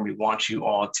on here. We want you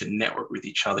all to network with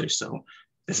each other. So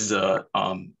this is a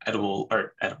edible.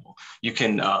 You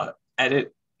can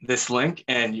edit this link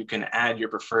and you can add your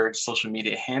preferred social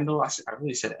media handle. I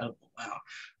really said edible, wow.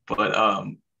 But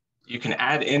you can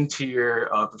add into your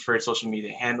preferred social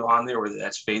media handle on there, whether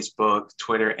that's Facebook,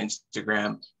 Twitter,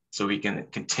 Instagram, so we can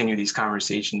continue these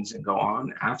conversations and go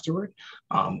on afterward.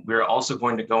 We're also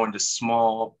going to go into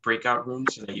small breakout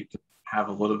rooms so that you can have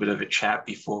a little bit of a chat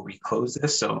before we close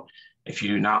this. So if you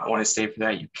do not want to stay for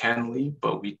that, you can leave,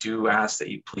 but we do ask that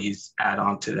you please add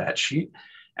on to that sheet.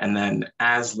 And then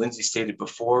as Lindsay stated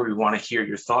before, we want to hear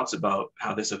your thoughts about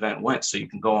how this event went. So you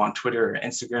can go on Twitter or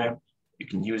Instagram, you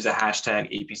can use the hashtag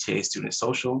APTA Student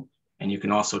Social, and you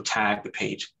can also tag the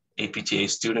page APTA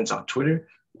Students on Twitter,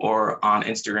 or on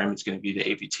Instagram, it's going to be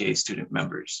the APTA Student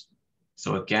Members.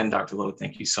 So again, Dr. Louw,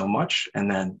 thank you so much. And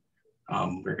then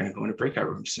we're going to go into breakout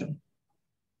rooms soon.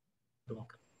 You're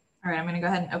welcome. All right, I'm going to go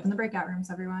ahead and open the breakout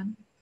rooms, everyone.